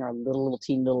we telling our little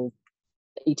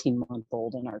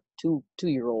 18-month-old and our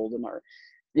two-year-old and our,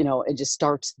 you know, it just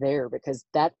starts there, because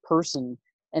that person,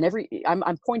 and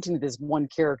I'm pointing to this one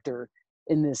character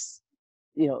in this,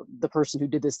 you know, the person who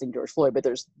did this thing, George Floyd, but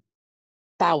there's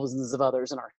thousands of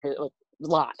others in our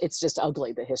lot. It's just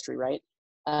ugly, the history, right?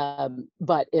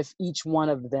 But if each one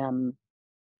of them,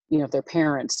 you know, if their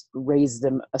parents raised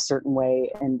them a certain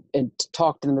way and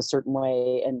talked to them a certain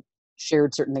way and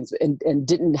shared certain things and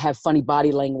didn't have funny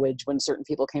body language when certain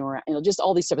people came around, you know, just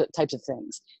all these types of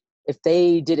things. If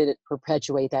they didn't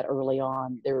perpetuate that early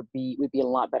on, we'd be in a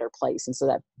lot better place. And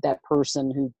so that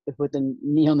person who with the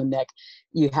knee on the neck,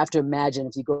 you have to imagine,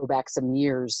 if you go back some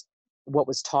years, what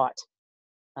was taught,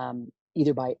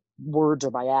 either by words or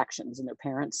by actions, and their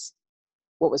parents,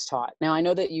 what was taught. Now I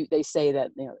know that they say that,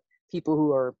 you know, people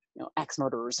who are, you know, axe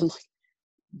murderers and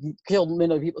like killed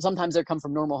many people, sometimes they come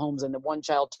from normal homes, and the one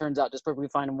child turns out just perfectly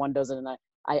fine and one doesn't. And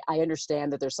I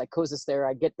understand that there's psychosis there.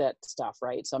 I get that stuff,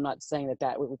 right? So I'm not saying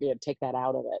that we're going to take that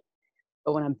out of it.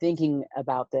 But when I'm thinking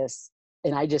about this,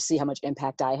 and I just see how much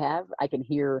impact I have, I can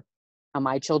hear how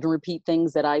my children repeat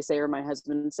things that I say or my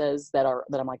husband says that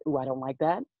I'm like, ooh, I don't like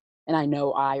that. And I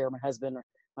know I or my husband or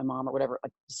my mom or whatever,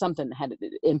 like something had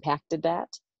impacted that.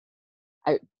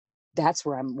 That's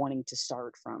where I'm wanting to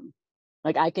start from.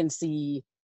 Like I can see,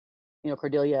 you know,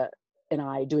 Cordelia and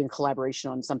I doing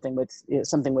collaboration on something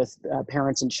with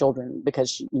parents and children,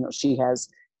 because she has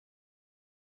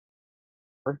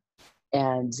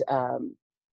and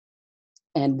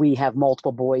we have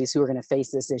multiple boys who are going to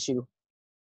face this issue,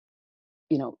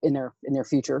 in their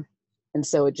future. And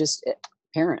so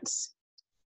parents,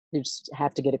 you just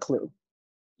have to get a clue.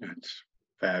 That's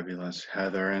fabulous,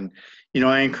 Heather. And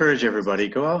I encourage everybody,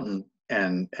 go out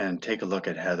and take a look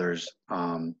at Heather's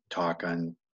talk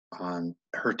on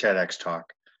her TEDx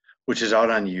talk, which is out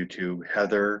on YouTube,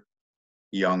 Heather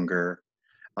Younger.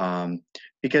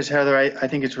 Because Heather, I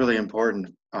think it's really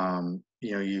important.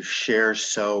 You share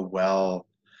so well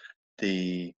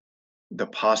the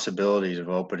possibilities of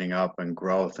opening up and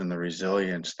growth and the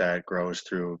resilience that grows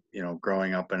through,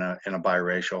 growing up in a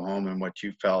biracial home and what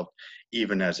you felt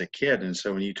even as a kid. And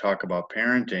so when you talk about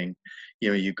parenting,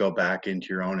 you go back into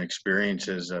your own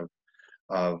experiences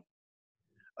of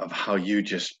how you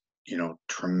just,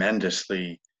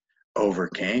 tremendously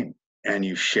overcame, and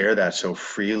you share that so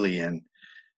freely and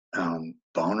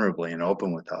vulnerably and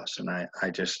open with us. And I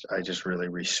just really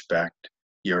respect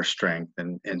your strength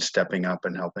and stepping up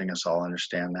and helping us all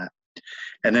understand that.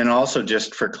 And then also,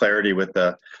 just for clarity with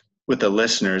the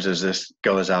listeners, as this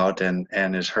goes out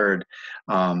and is heard,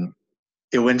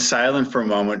 it went silent for a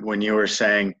moment when you were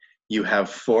saying you have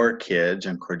 4 kids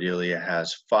and Cordelia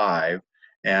has 5.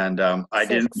 And I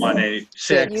didn't want any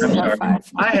 6. You have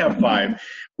 5. I have 5.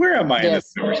 Where am I in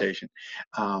this Yes. conversation?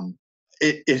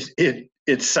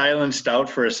 It silenced out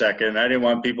for a second. I didn't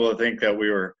want people to think that we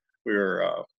were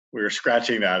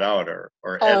scratching that out or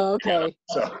Oh, okay.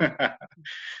 So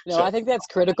No, I think that's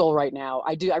critical right now.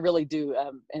 I really do.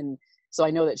 And so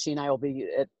I know that she and I will be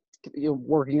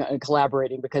working and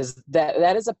collaborating, because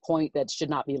that is a point that should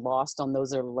not be lost on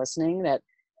those that are listening, that,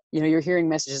 you're hearing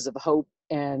messages of hope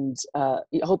and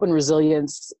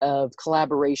resilience, of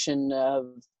collaboration,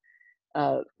 of,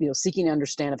 seeking to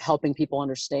understand, of helping people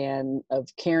understand, of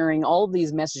caring. All of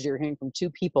these messages you're hearing from 2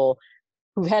 people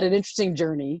who've had an interesting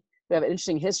journey, who have an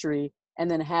interesting history,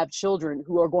 and then have children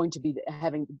who are going to be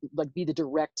be the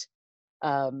direct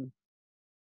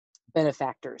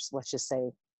benefactors, let's just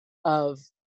say, of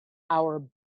our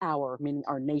meaning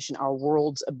our nation, our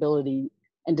world's ability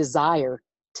and desire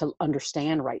to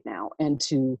understand right now and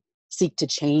to seek to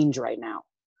change right now.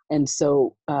 And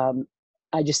so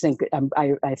I just think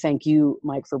I thank you,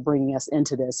 Mike, for bringing us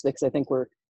into this, because I think we're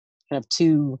kind of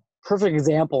 2 perfect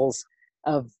examples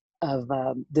of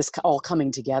this all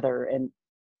coming together,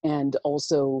 and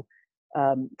also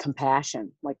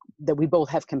compassion, like that we both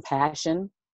have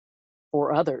compassion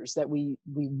for others, that we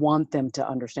want them to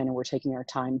understand, and we're taking our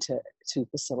time to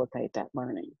facilitate that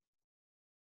learning.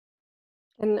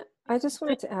 And I just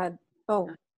wanted to add, Go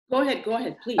ahead,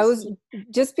 please.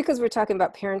 Just because we're talking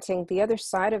about parenting, the other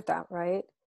side of that, right,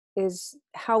 is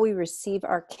how we receive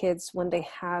our kids when they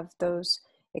have those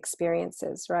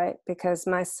experiences, right? Because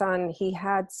my son, he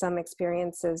had some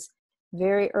experiences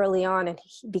very early on, and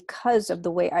because of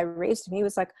the way I raised him, he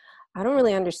was like, I don't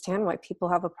really understand why people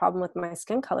have a problem with my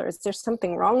skin color. Is there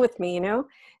something wrong with me,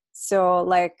 So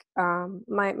like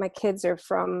my kids are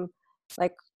from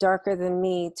like darker than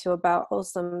me to about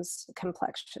Oslam's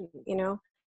complexion,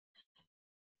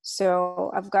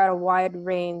 So I've got a wide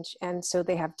range, and so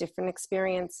they have different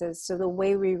experiences. So the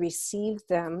way we receive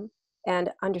them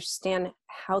and understand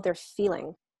how they're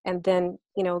feeling, and then,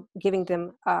 giving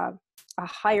them a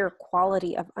higher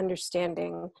quality of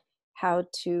understanding how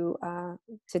to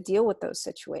deal with those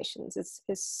situations is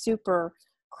super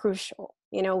crucial.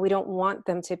 We don't want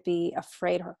them to be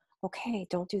afraid, or, okay,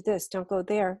 don't do this, don't go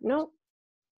there. No,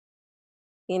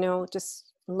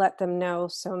 just let them know.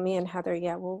 So me and Heather,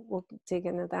 we'll dig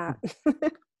into that.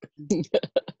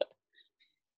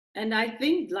 And I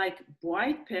think like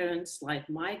white parents like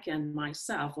Mike and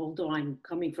myself, although I'm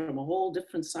coming from a whole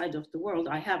different side of the world,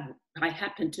 I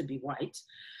happen to be white.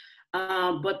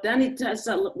 But then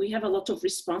we have a lot of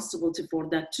responsibility for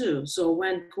that too. So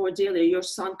when Cordelia, your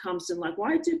son, comes in like,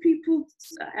 why do people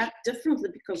act differently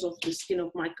because of the skin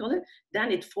of my color?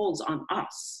 Then it falls on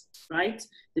us, right?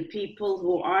 The people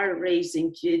who are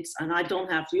raising kids, and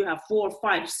you have 4,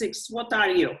 5, 6, what are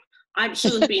you? I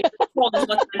shouldn't be what I'm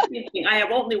thinking. I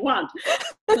have only 1.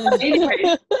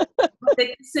 Anyway, but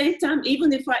at the same time,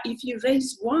 even if you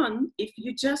raise 1, if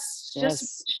you just make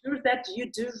sure that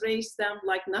you do raise them,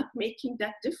 like not making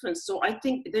that difference. So I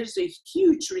think there's a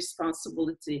huge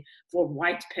responsibility for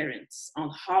white parents on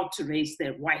how to raise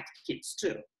their white kids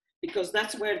too, because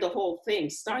that's where the whole thing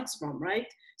starts from, right?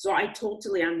 So I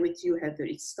totally am with you, Heather.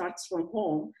 It starts from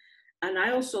home. And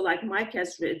I also, like Mike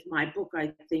has read my book,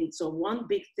 I think. So one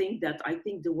big thing that I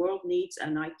think the world needs,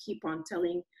 and I keep on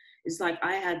telling, is like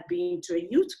I had been to a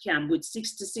youth camp with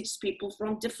 66 people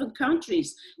from different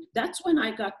countries. That's when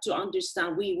I got to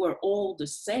understand we were all the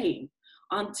same.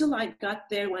 Until I got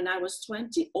there when I was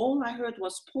 20, all I heard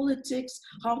was politics,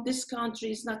 how this country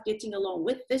is not getting along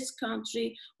with this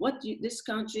country, this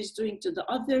country is doing to the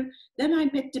other. Then I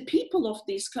met the people of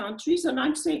these countries and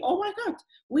I'm saying, oh my God,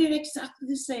 we're exactly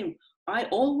the same. I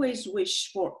always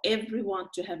wish for everyone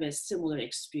to have a similar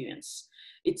experience.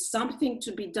 It's something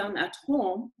to be done at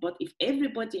home, but if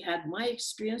everybody had my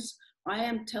experience, I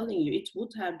am telling you, it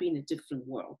would have been a different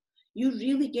world. You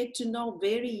really get to know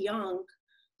very young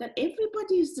that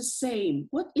everybody is the same.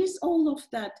 What is all of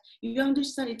that? You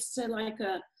understand it's like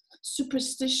a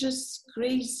superstitious,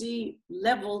 crazy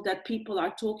level that people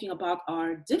are talking about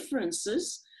our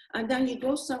differences. And then you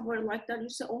go somewhere like that, you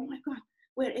say, oh my God,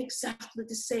 we're exactly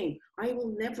the same. I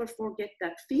will never forget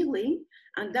that feeling.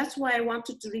 And that's why I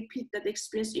wanted to repeat that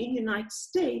experience in the United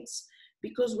States,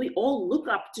 because we all look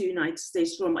up to the United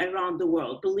States from around the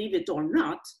world, believe it or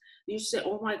not. You say,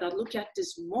 oh my God, look at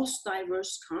this most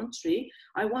diverse country.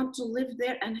 I want to live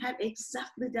there and have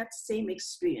exactly that same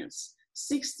experience.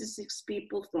 66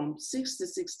 people from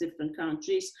 66 different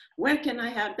countries. Where can I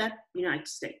have that? United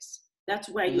States. That's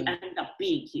where you end up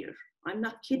being here. I'm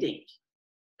not kidding.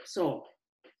 So.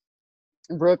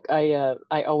 Brooke, I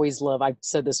always love, I've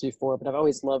said this before, but I've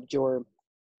always loved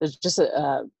there's just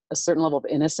a certain level of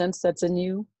innocence that's in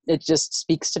you. It just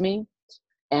speaks to me.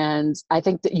 And I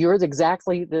think that you're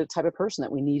exactly the type of person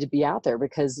that we need to be out there,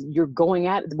 because you're going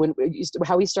at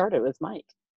how we started with Mike.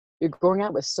 You're going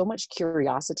out with so much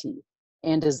curiosity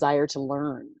and desire to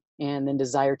learn, and then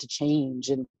desire to change.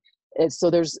 And so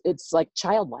it's like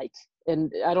childlike.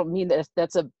 And I don't mean that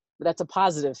that's a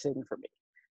positive thing for me.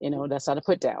 You know, that's not a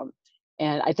put down.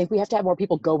 And I think we have to have more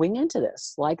people going into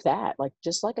this like that, like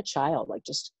just like a child, like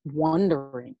just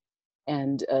wondering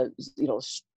and,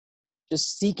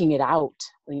 just seeking it out,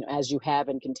 as you have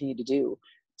and continue to do.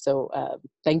 So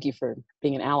thank you for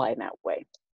being an ally in that way.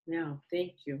 Yeah,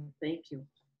 thank you. Thank you.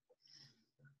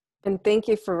 And thank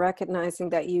you for recognizing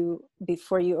that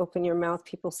before you open your mouth,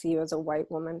 people see you as a white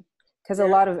woman. Because a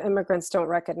lot of immigrants don't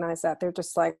recognize that. They're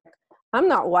just like, I'm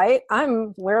not white.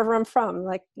 I'm wherever I'm from.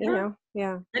 Like,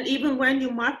 yeah. And even when you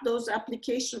mark those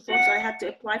application forms, I had to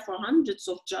apply for hundreds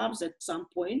of jobs at some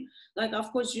point. Like,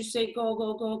 of course, you say, go.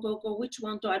 Which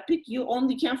one do I pick? You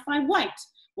only can find white.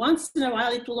 Once in a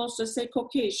while, it will also say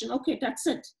Caucasian. Okay, that's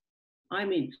it.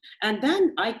 And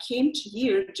then I came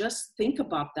here, just think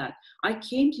about that. I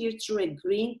came here through a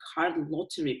green card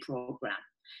lottery program.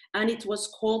 And it was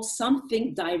called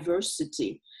something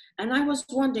diversity. And I was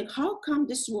wondering, how come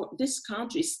this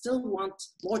country still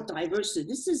wants more diversity?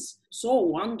 This is so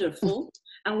wonderful.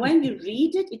 And when you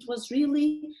read it, it was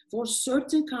really for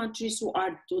certain countries who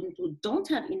don't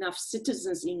have enough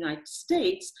citizens in the United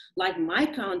States, like my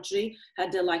country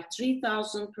had like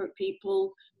 3,000 per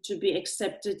people to be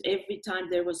accepted every time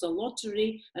there was a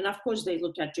lottery. And of course, they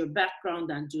look at your background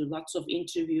and do lots of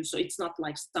interviews. So it's not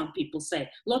like some people say,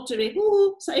 lottery,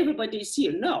 woo, so everybody's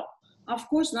here. No, of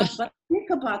course not. But think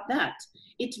about that.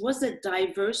 It was a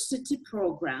diversity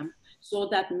program so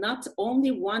that not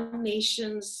only one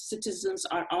nation's citizens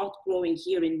are outgrowing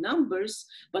here in numbers,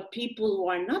 but people who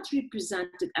are not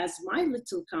represented as my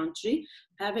little country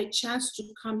have a chance to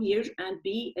come here and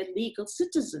be a legal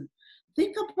citizen.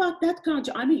 Think about that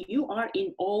country. You are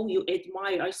in awe, you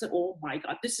admire. I said, oh my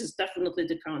God, this is definitely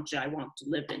the country I want to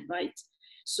live in, right?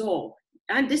 So,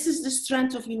 and this is the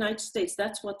strength of the United States.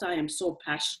 That's what I am so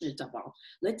passionate about.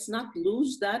 Let's not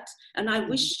lose that. And I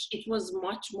wish it was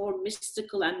much more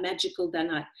mystical and magical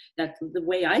than the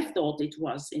way I thought it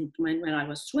was when I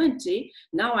was 20.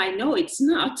 Now I know it's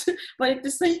not, but at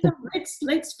the same time,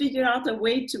 let's figure out a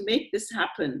way to make this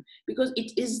happen, because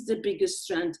it is the biggest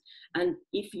strength. And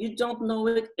if you don't know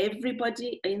it,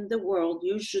 everybody in the world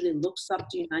usually looks up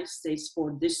to the United States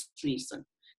for this reason.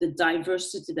 The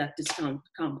diversity that this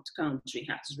country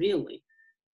has, really.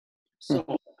 So,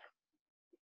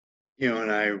 you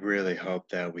and I really hope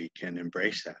that we can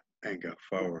embrace that and go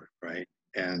forward, right?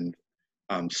 And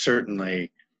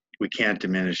certainly, we can't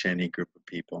diminish any group of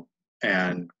people,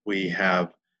 and we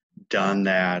have done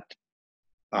that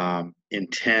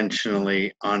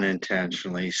intentionally,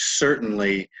 unintentionally,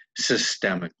 certainly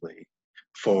systemically,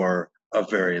 for a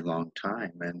very long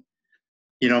time. And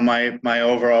my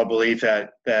overall belief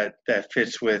that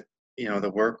fits with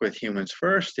the work with Humans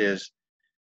First is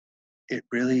it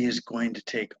really is going to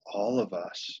take all of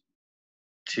us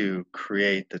to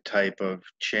create the type of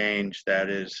change that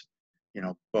is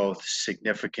both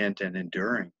significant and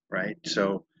enduring, right?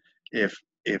 So if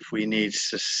we need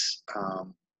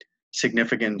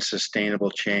significant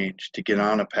sustainable change to get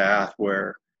on a path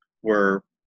where we're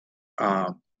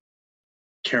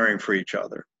caring for each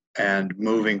other and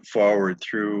moving forward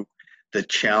through the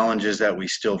challenges that we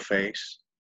still face,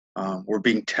 We're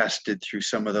being tested through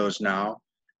some of those now.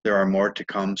 There are more to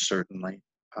come, certainly.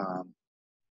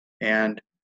 And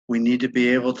we need to be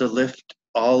able to lift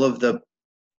all of the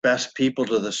best people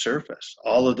to the surface.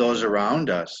 All of those around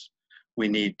us, we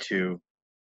need to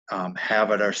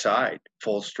have at our side,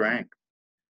 full strength,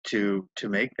 to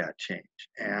make that change.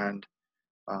 And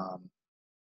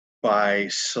by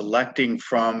selecting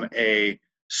from a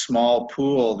small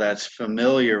pool that's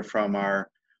familiar from our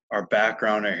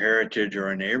background, our heritage, or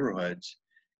our neighborhoods,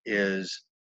 is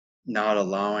not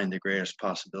allowing the greatest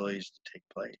possibilities to take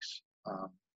place.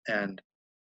 And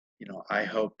I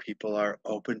hope people are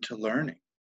open to learning,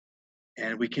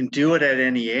 and we can do it at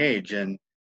any age. And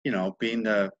being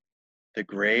the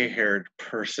gray-haired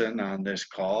person on this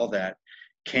call that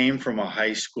came from a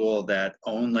high school that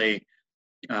only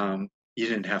you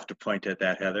didn't have to point at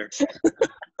that, Heather.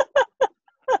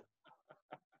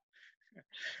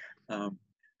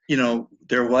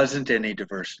 There wasn't any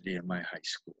diversity in my high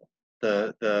school.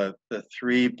 The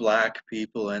 3 Black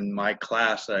people in my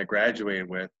class that I graduated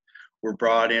with were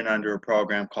brought in under a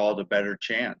program called A Better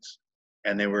Chance,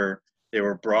 and they were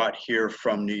brought here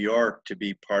from New York to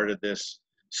be part of this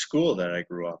school that I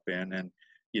grew up in. And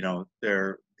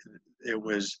it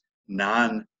was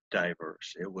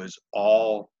non-diverse. It was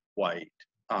all white.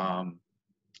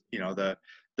 The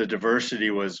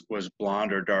diversity was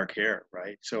blonde or dark hair,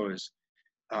 right? So it was,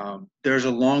 there's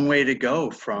a long way to go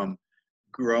from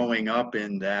growing up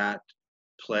in that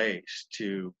place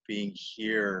to being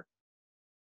here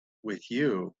with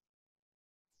you,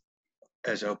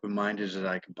 as open-minded as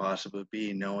I can possibly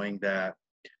be, knowing that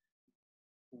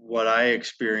what I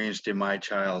experienced in my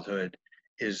childhood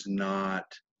is not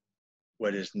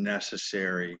what is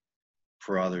necessary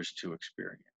for others to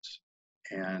experience.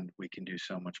 And we can do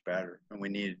so much better, and we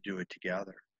need to do it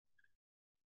together.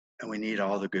 And we need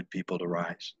all the good people to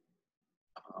rise.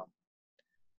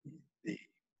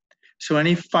 So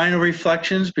any final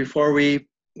reflections before we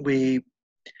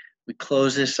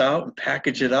close this out and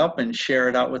package it up and share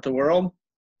it out with the world?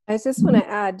 I just want to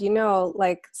add,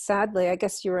 like, sadly, I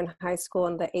guess you were in high school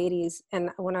in the 80s.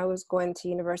 And when I was going to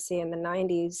university in the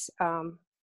 90s,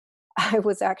 I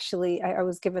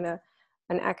was given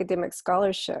an academic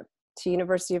scholarship to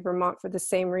University of Vermont for the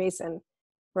same reason,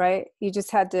 right? You just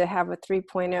had to have a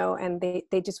 3.0, and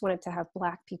they just wanted to have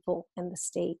Black people in the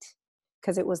state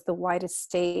because it was the whitest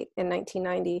state in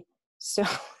 1990. So,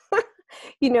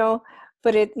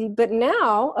 but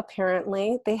now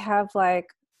apparently they have, like,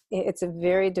 it's a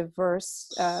very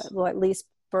diverse, well, at least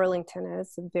Burlington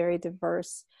is a very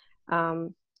diverse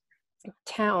town,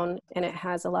 and it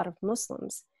has a lot of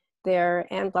Muslims there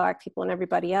and Black people and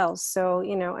everybody else. So,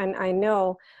 and I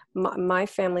know my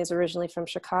family is originally from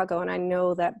Chicago, and I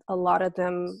know that a lot of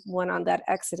them went on that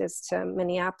exodus to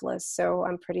Minneapolis. So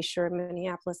I'm pretty sure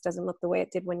Minneapolis doesn't look the way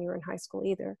it did when you were in high school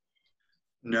either.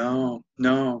 No,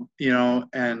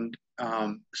 and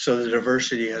so the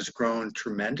diversity has grown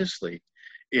tremendously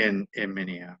in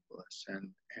Minneapolis, and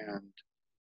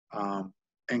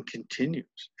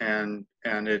continues, and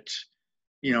it's,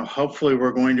 hopefully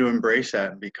we're going to embrace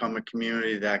that and become a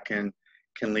community that can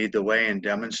lead the way and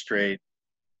demonstrate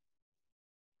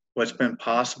what's been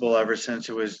possible ever since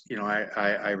it was,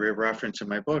 I reference in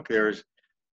my book, there's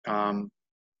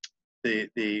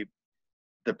the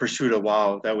Pursuit of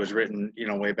Wow that was written,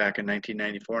 way back in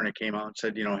 1994, and it came out and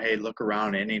said, hey, look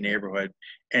around any neighborhood,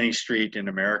 any street in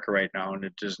America right now, and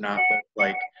it does not look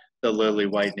like the lily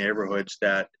white neighborhoods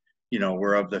that,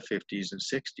 were of the 50s and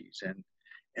 60s.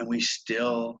 And we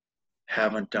still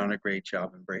haven't done a great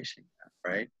job embracing that,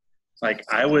 right? Like,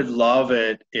 I would love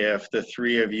it if the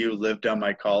 3 of you lived on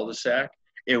my cul-de-sac.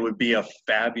 It would be a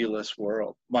fabulous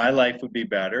world. My life would be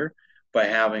better by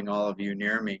having all of you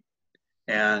near me.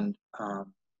 And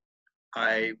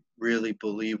I really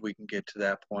believe we can get to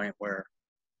that point where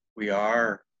we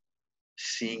are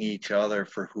seeing each other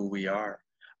for who we are.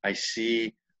 I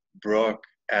see Brooke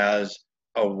as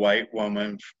a white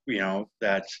woman,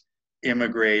 that's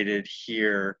immigrated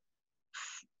here,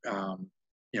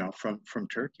 from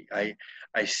Turkey.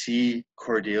 I see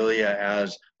Cordelia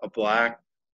as a Black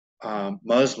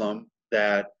Muslim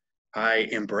that I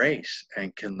embrace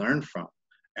and can learn from.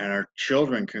 And our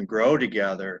children can grow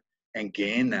together and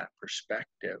gain that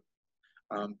perspective,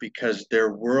 because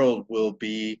their world will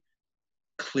be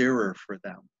clearer for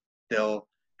them. They'll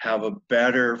have a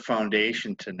better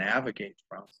foundation to navigate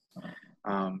from.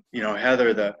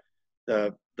 Heather,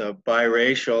 the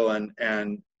biracial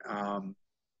and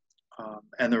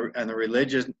the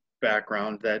religious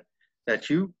background that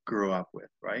you grew up with,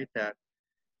 right?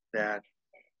 That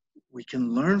we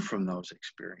can learn from those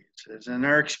experiences, and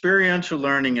our experiential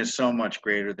learning is so much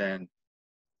greater than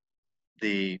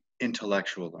the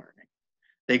intellectual learning.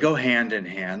 They go hand in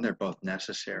hand, they're both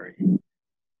necessary.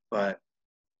 But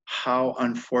how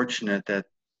unfortunate that,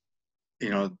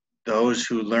 those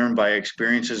who learn by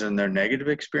experiences and their negative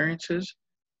experiences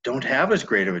don't have as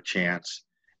great of a chance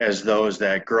as those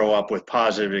that grow up with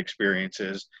positive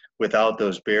experiences without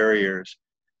those barriers.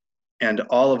 And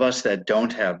all of us that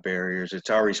don't have barriers,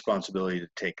 it's our responsibility to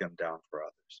take them down for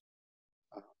others.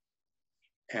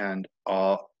 And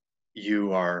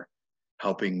you are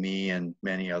helping me and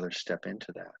many others step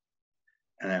into that.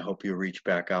 And I hope you reach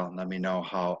back out and let me know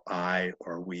how I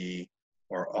or we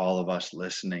or all of us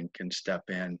listening can step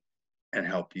in and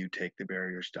help you take the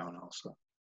barriers down also.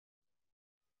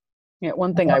 Yeah,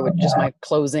 one thing my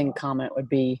closing comment would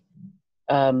be,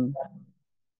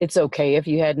 it's okay if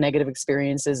you had negative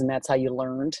experiences and that's how you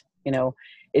learned.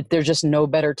 There's just no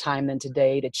better time than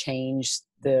today to change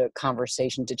the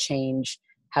conversation, to change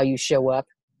how you show up,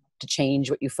 to change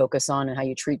what you focus on and how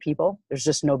you treat people. There's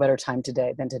just no better time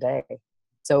today than today.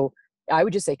 So I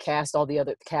would just say cast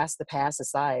the past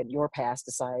aside, your past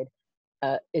aside.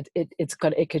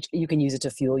 You can use it to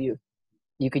fuel you.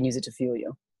 You can use it to fuel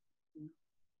you.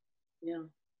 Yeah,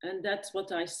 and that's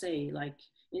what I say. Like,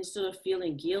 instead of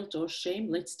feeling guilt or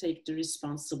shame, let's take the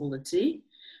responsibility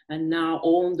and now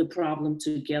own the problem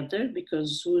together,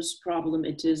 because whose problem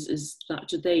it is not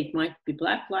today. It might be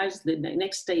Black lives, the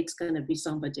next day it's going to be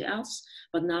somebody else,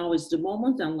 but now is the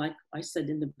moment. And like I said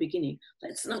in the beginning,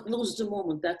 let's not lose the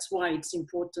moment. That's why it's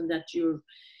important that you're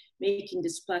making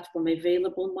this platform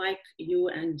available, Mike, you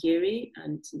and Gary,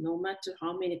 and no matter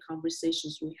how many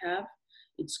conversations we have,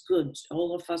 it's good.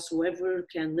 All of us, whoever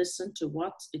can listen to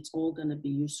what, it's all going to be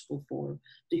useful for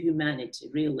the humanity,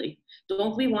 really.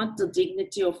 Don't we want the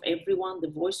dignity of everyone, the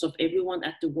voice of everyone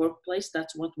at the workplace?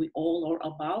 That's what we all are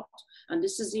about. And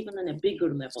this is even on a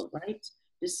bigger level, right?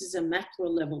 This is a macro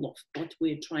level of what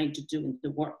we're trying to do in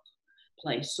the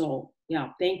workplace. So yeah,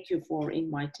 thank you for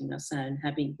inviting us and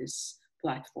having this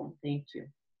platform. Thank you.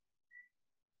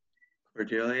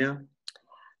 Cordelia?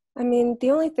 I mean,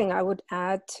 the only thing I would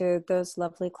add to those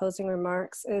lovely closing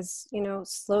remarks is,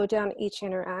 slow down each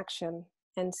interaction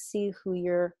and see who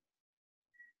you're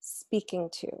speaking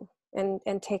to,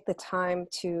 and take the time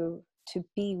to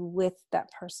be with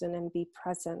that person and be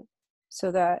present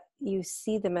so that you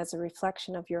see them as a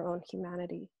reflection of your own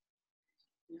humanity.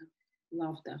 Yeah,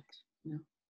 love that.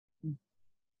 Yeah.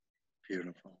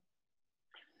 Beautiful.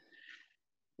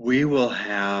 We will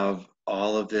have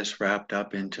all of this wrapped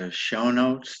up into show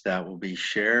notes that will be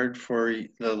shared for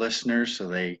the listeners so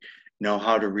they know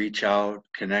how to reach out,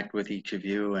 connect with each of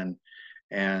you, and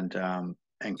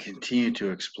continue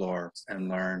to explore and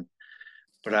learn.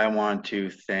 But I want to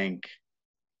thank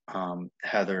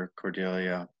Heather,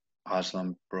 Cordelia,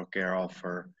 Aslam, Brooke, Errol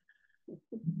for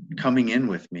coming in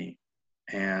with me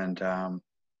and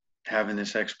having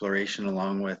this exploration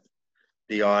along with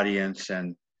the audience.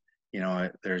 And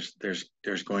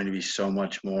there's going to be so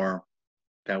much more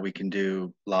that we can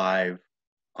do live,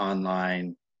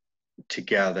 online,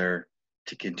 together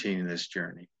to continue this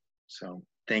journey. So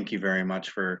thank you very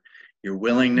much for your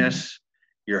willingness,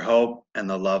 your hope, and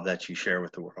the love that you share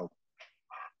with the world.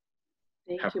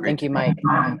 Thank you, Mike.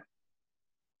 Thank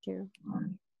you.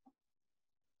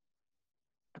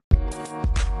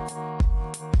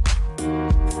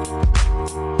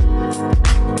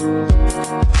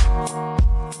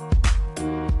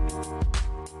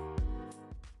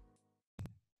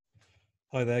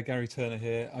 Hi there, Gary Turner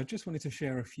here. I just wanted to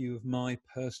share a few of my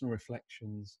personal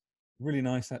reflections. Really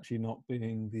nice actually not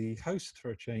being the host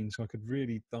for a change, so I could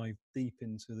really dive deep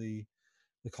into the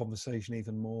conversation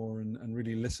even more and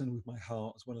really listen with my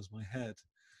heart as well as my head.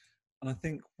 And I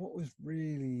think what was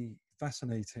really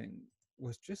fascinating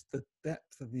was just the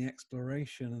depth of the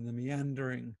exploration and the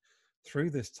meandering through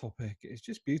this topic. It's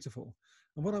just beautiful.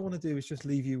 And what I want to do is just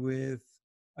leave you with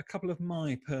a couple of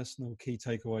my personal key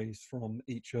takeaways from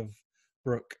each of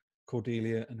Brooke,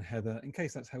 Cordelia, and Heather, in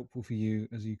case that's helpful for you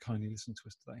as you kindly listen to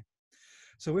us today.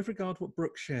 So with regard to what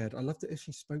Brooke shared, I loved it as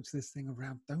she spoke to this thing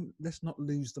around, let's not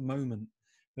lose the moment.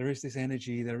 There is this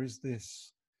energy, there is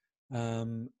this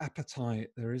appetite,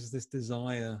 there is this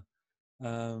desire,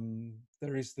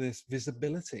 there is this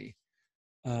visibility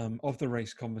of the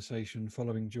race conversation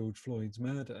following George Floyd's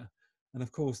murder. And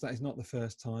of course, that is not the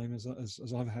first time, as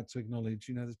I've had to acknowledge.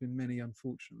 There's been many,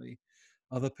 unfortunately,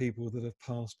 other people that have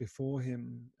passed before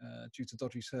him due to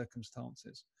dodgy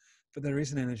circumstances. But there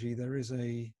is an energy, there is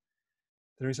a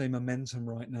momentum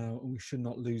right now, and we should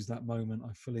not lose that moment.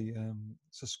 I fully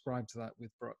subscribe to that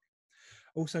with Brooke.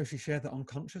 Also, she shared that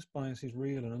unconscious bias is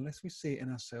real, and unless we see it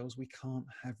in ourselves, we can't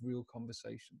have real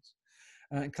conversations.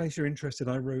 In case you're interested,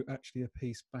 I wrote actually a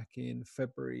piece back in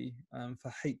February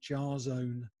for HR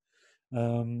Zone,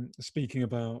 speaking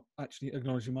about actually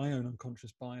acknowledging my own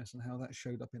unconscious bias and how that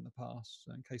showed up in the past.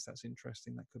 So in case that's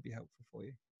interesting, that could be helpful for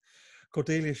you.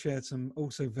 Cordelia shared some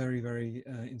also very, very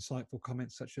insightful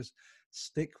comments, such as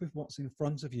stick with what's in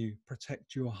front of you,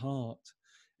 protect your heart.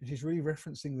 And she's really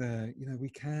referencing there, you know, we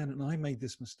can, and I made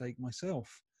this mistake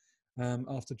myself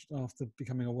after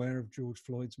becoming aware of George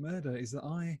Floyd's murder, is that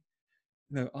I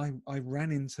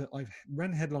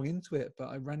ran headlong into it, but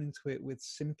I ran into it with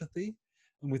sympathy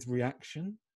and with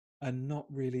reaction and not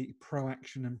really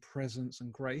proaction and presence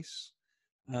and grace.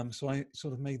 So I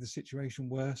sort of made the situation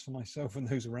worse for myself and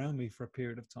those around me for a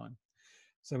period of time.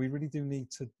 So we really do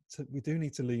need to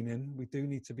lean in. We do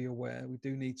need to be aware. We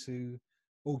do need to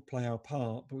all play our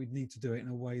part, but we need to do it in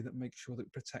a way that makes sure that we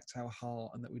protect our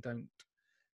heart and that we don't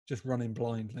just run in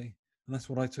blindly. And that's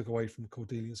what I took away from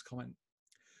Cordelia's comment.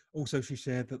 Also, she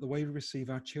shared that the way we receive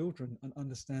our children and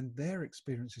understand their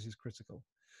experiences is critical.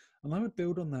 And I would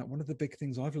build on that. One of the big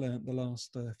things I've learned the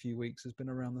last few weeks has been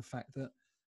around the fact that,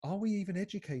 are we even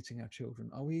educating our children?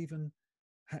 Are we even,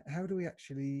 how do we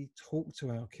actually talk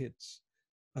to our kids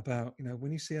about, you know,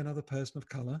 when you see another person of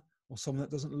color or someone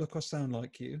that doesn't look or sound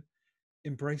like you,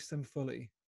 embrace them fully,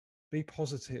 be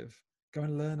positive, go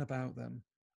and learn about them,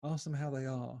 ask them how they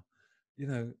are. You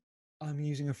know, I'm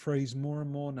using a phrase more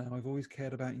and more now. I've always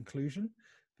cared about inclusion,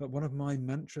 but one of my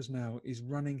mantras now is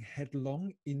running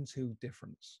headlong into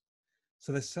difference.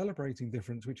 So they're celebrating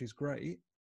difference, which is great.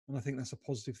 And I think that's a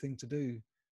positive thing to do.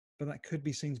 But that could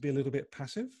be seen to be a little bit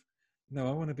passive. No,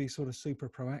 I want to be sort of super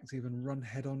proactive and run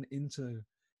head on into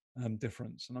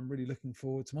difference. And I'm really looking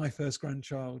forward to my first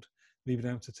grandchild, being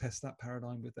able to test that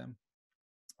paradigm with them.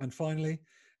 And finally,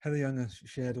 Heather Young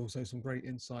shared also some great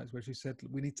insights where she said,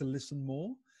 we need to listen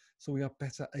more so we are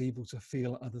better able to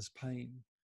feel others' pain.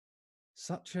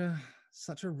 Such a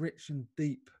rich and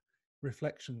deep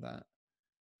reflection that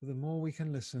the more we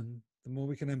can listen, the more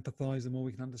we can empathize, the more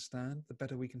we can understand, the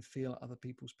better we can feel other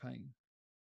people's pain.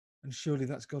 And surely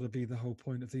that's got to be the whole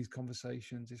point of these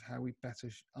conversations, is how we better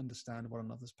understand one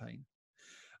another's pain.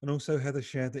 And also Heather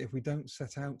shared that if we don't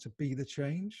set out to be the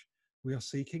change we are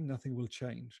seeking, nothing will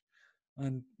change.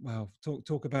 And wow,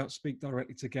 talk about speak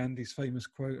directly to Gandhi's famous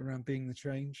quote around being the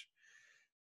change.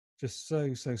 Just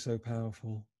so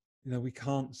powerful. You know, we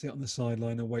can't sit on the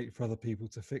sideline and wait for other people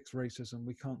to fix racism.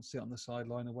 We can't sit on the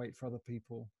sideline and wait for other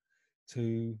people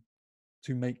to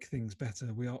make things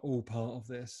better. We are all part of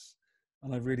this.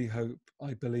 And I really hope,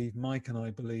 I believe, Mike and I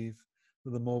believe,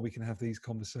 that the more we can have these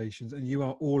conversations, and you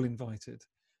are all invited,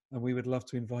 and we would love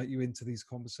to invite you into these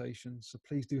conversations. So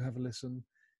please do have a listen.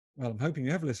 Well, I'm hoping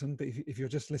you have listened, but if you're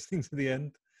just listening to the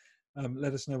end,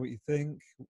 let us know what you think.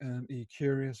 Are you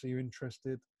curious? Are you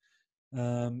interested?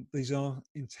 These are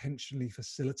intentionally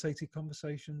facilitated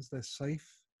conversations. They're safe.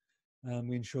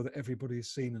 We ensure that everybody is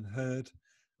seen and heard.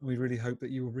 And we really hope that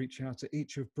you will reach out to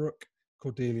each of Brooke,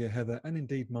 Cordelia, Heather, and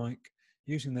indeed Mike,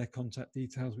 using their contact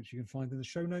details, which you can find in the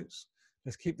show notes.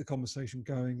 Let's keep the conversation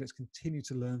going. Let's continue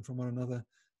to learn from one another.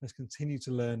 Let's continue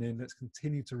to learn in. Let's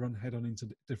continue to run head on into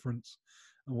difference.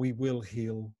 And we will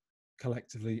heal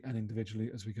collectively and individually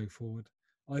as we go forward.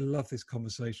 I love this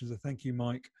conversation. So thank you,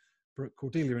 Mike, Brooke,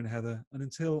 Cordelia, and Heather. And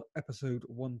until episode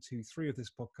 123 of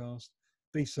this podcast,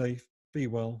 be safe, be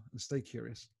well, and stay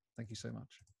curious. Thank you so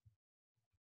much.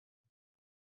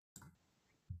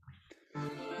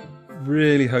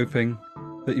 Really hoping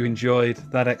that you enjoyed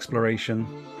that exploration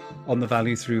on the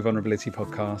Value Through Vulnerability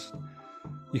podcast.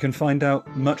 You can find out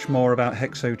much more about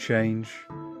Hexo Change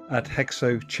at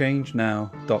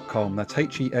hexochange.now.com. That's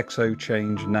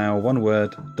HEXOChangeNow, one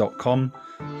word.com.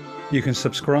 You can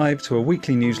subscribe to a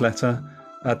weekly newsletter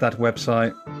at that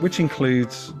website, which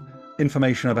includes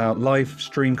information about live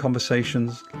stream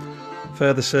conversations,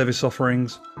 further service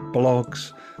offerings,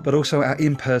 blogs, but also our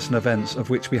in-person events, of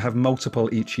which we have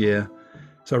multiple each year.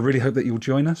 So I really hope that you'll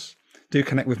join us. Do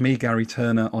connect with me, Gary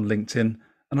Turner, on LinkedIn,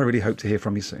 and I really hope to hear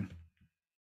from you soon.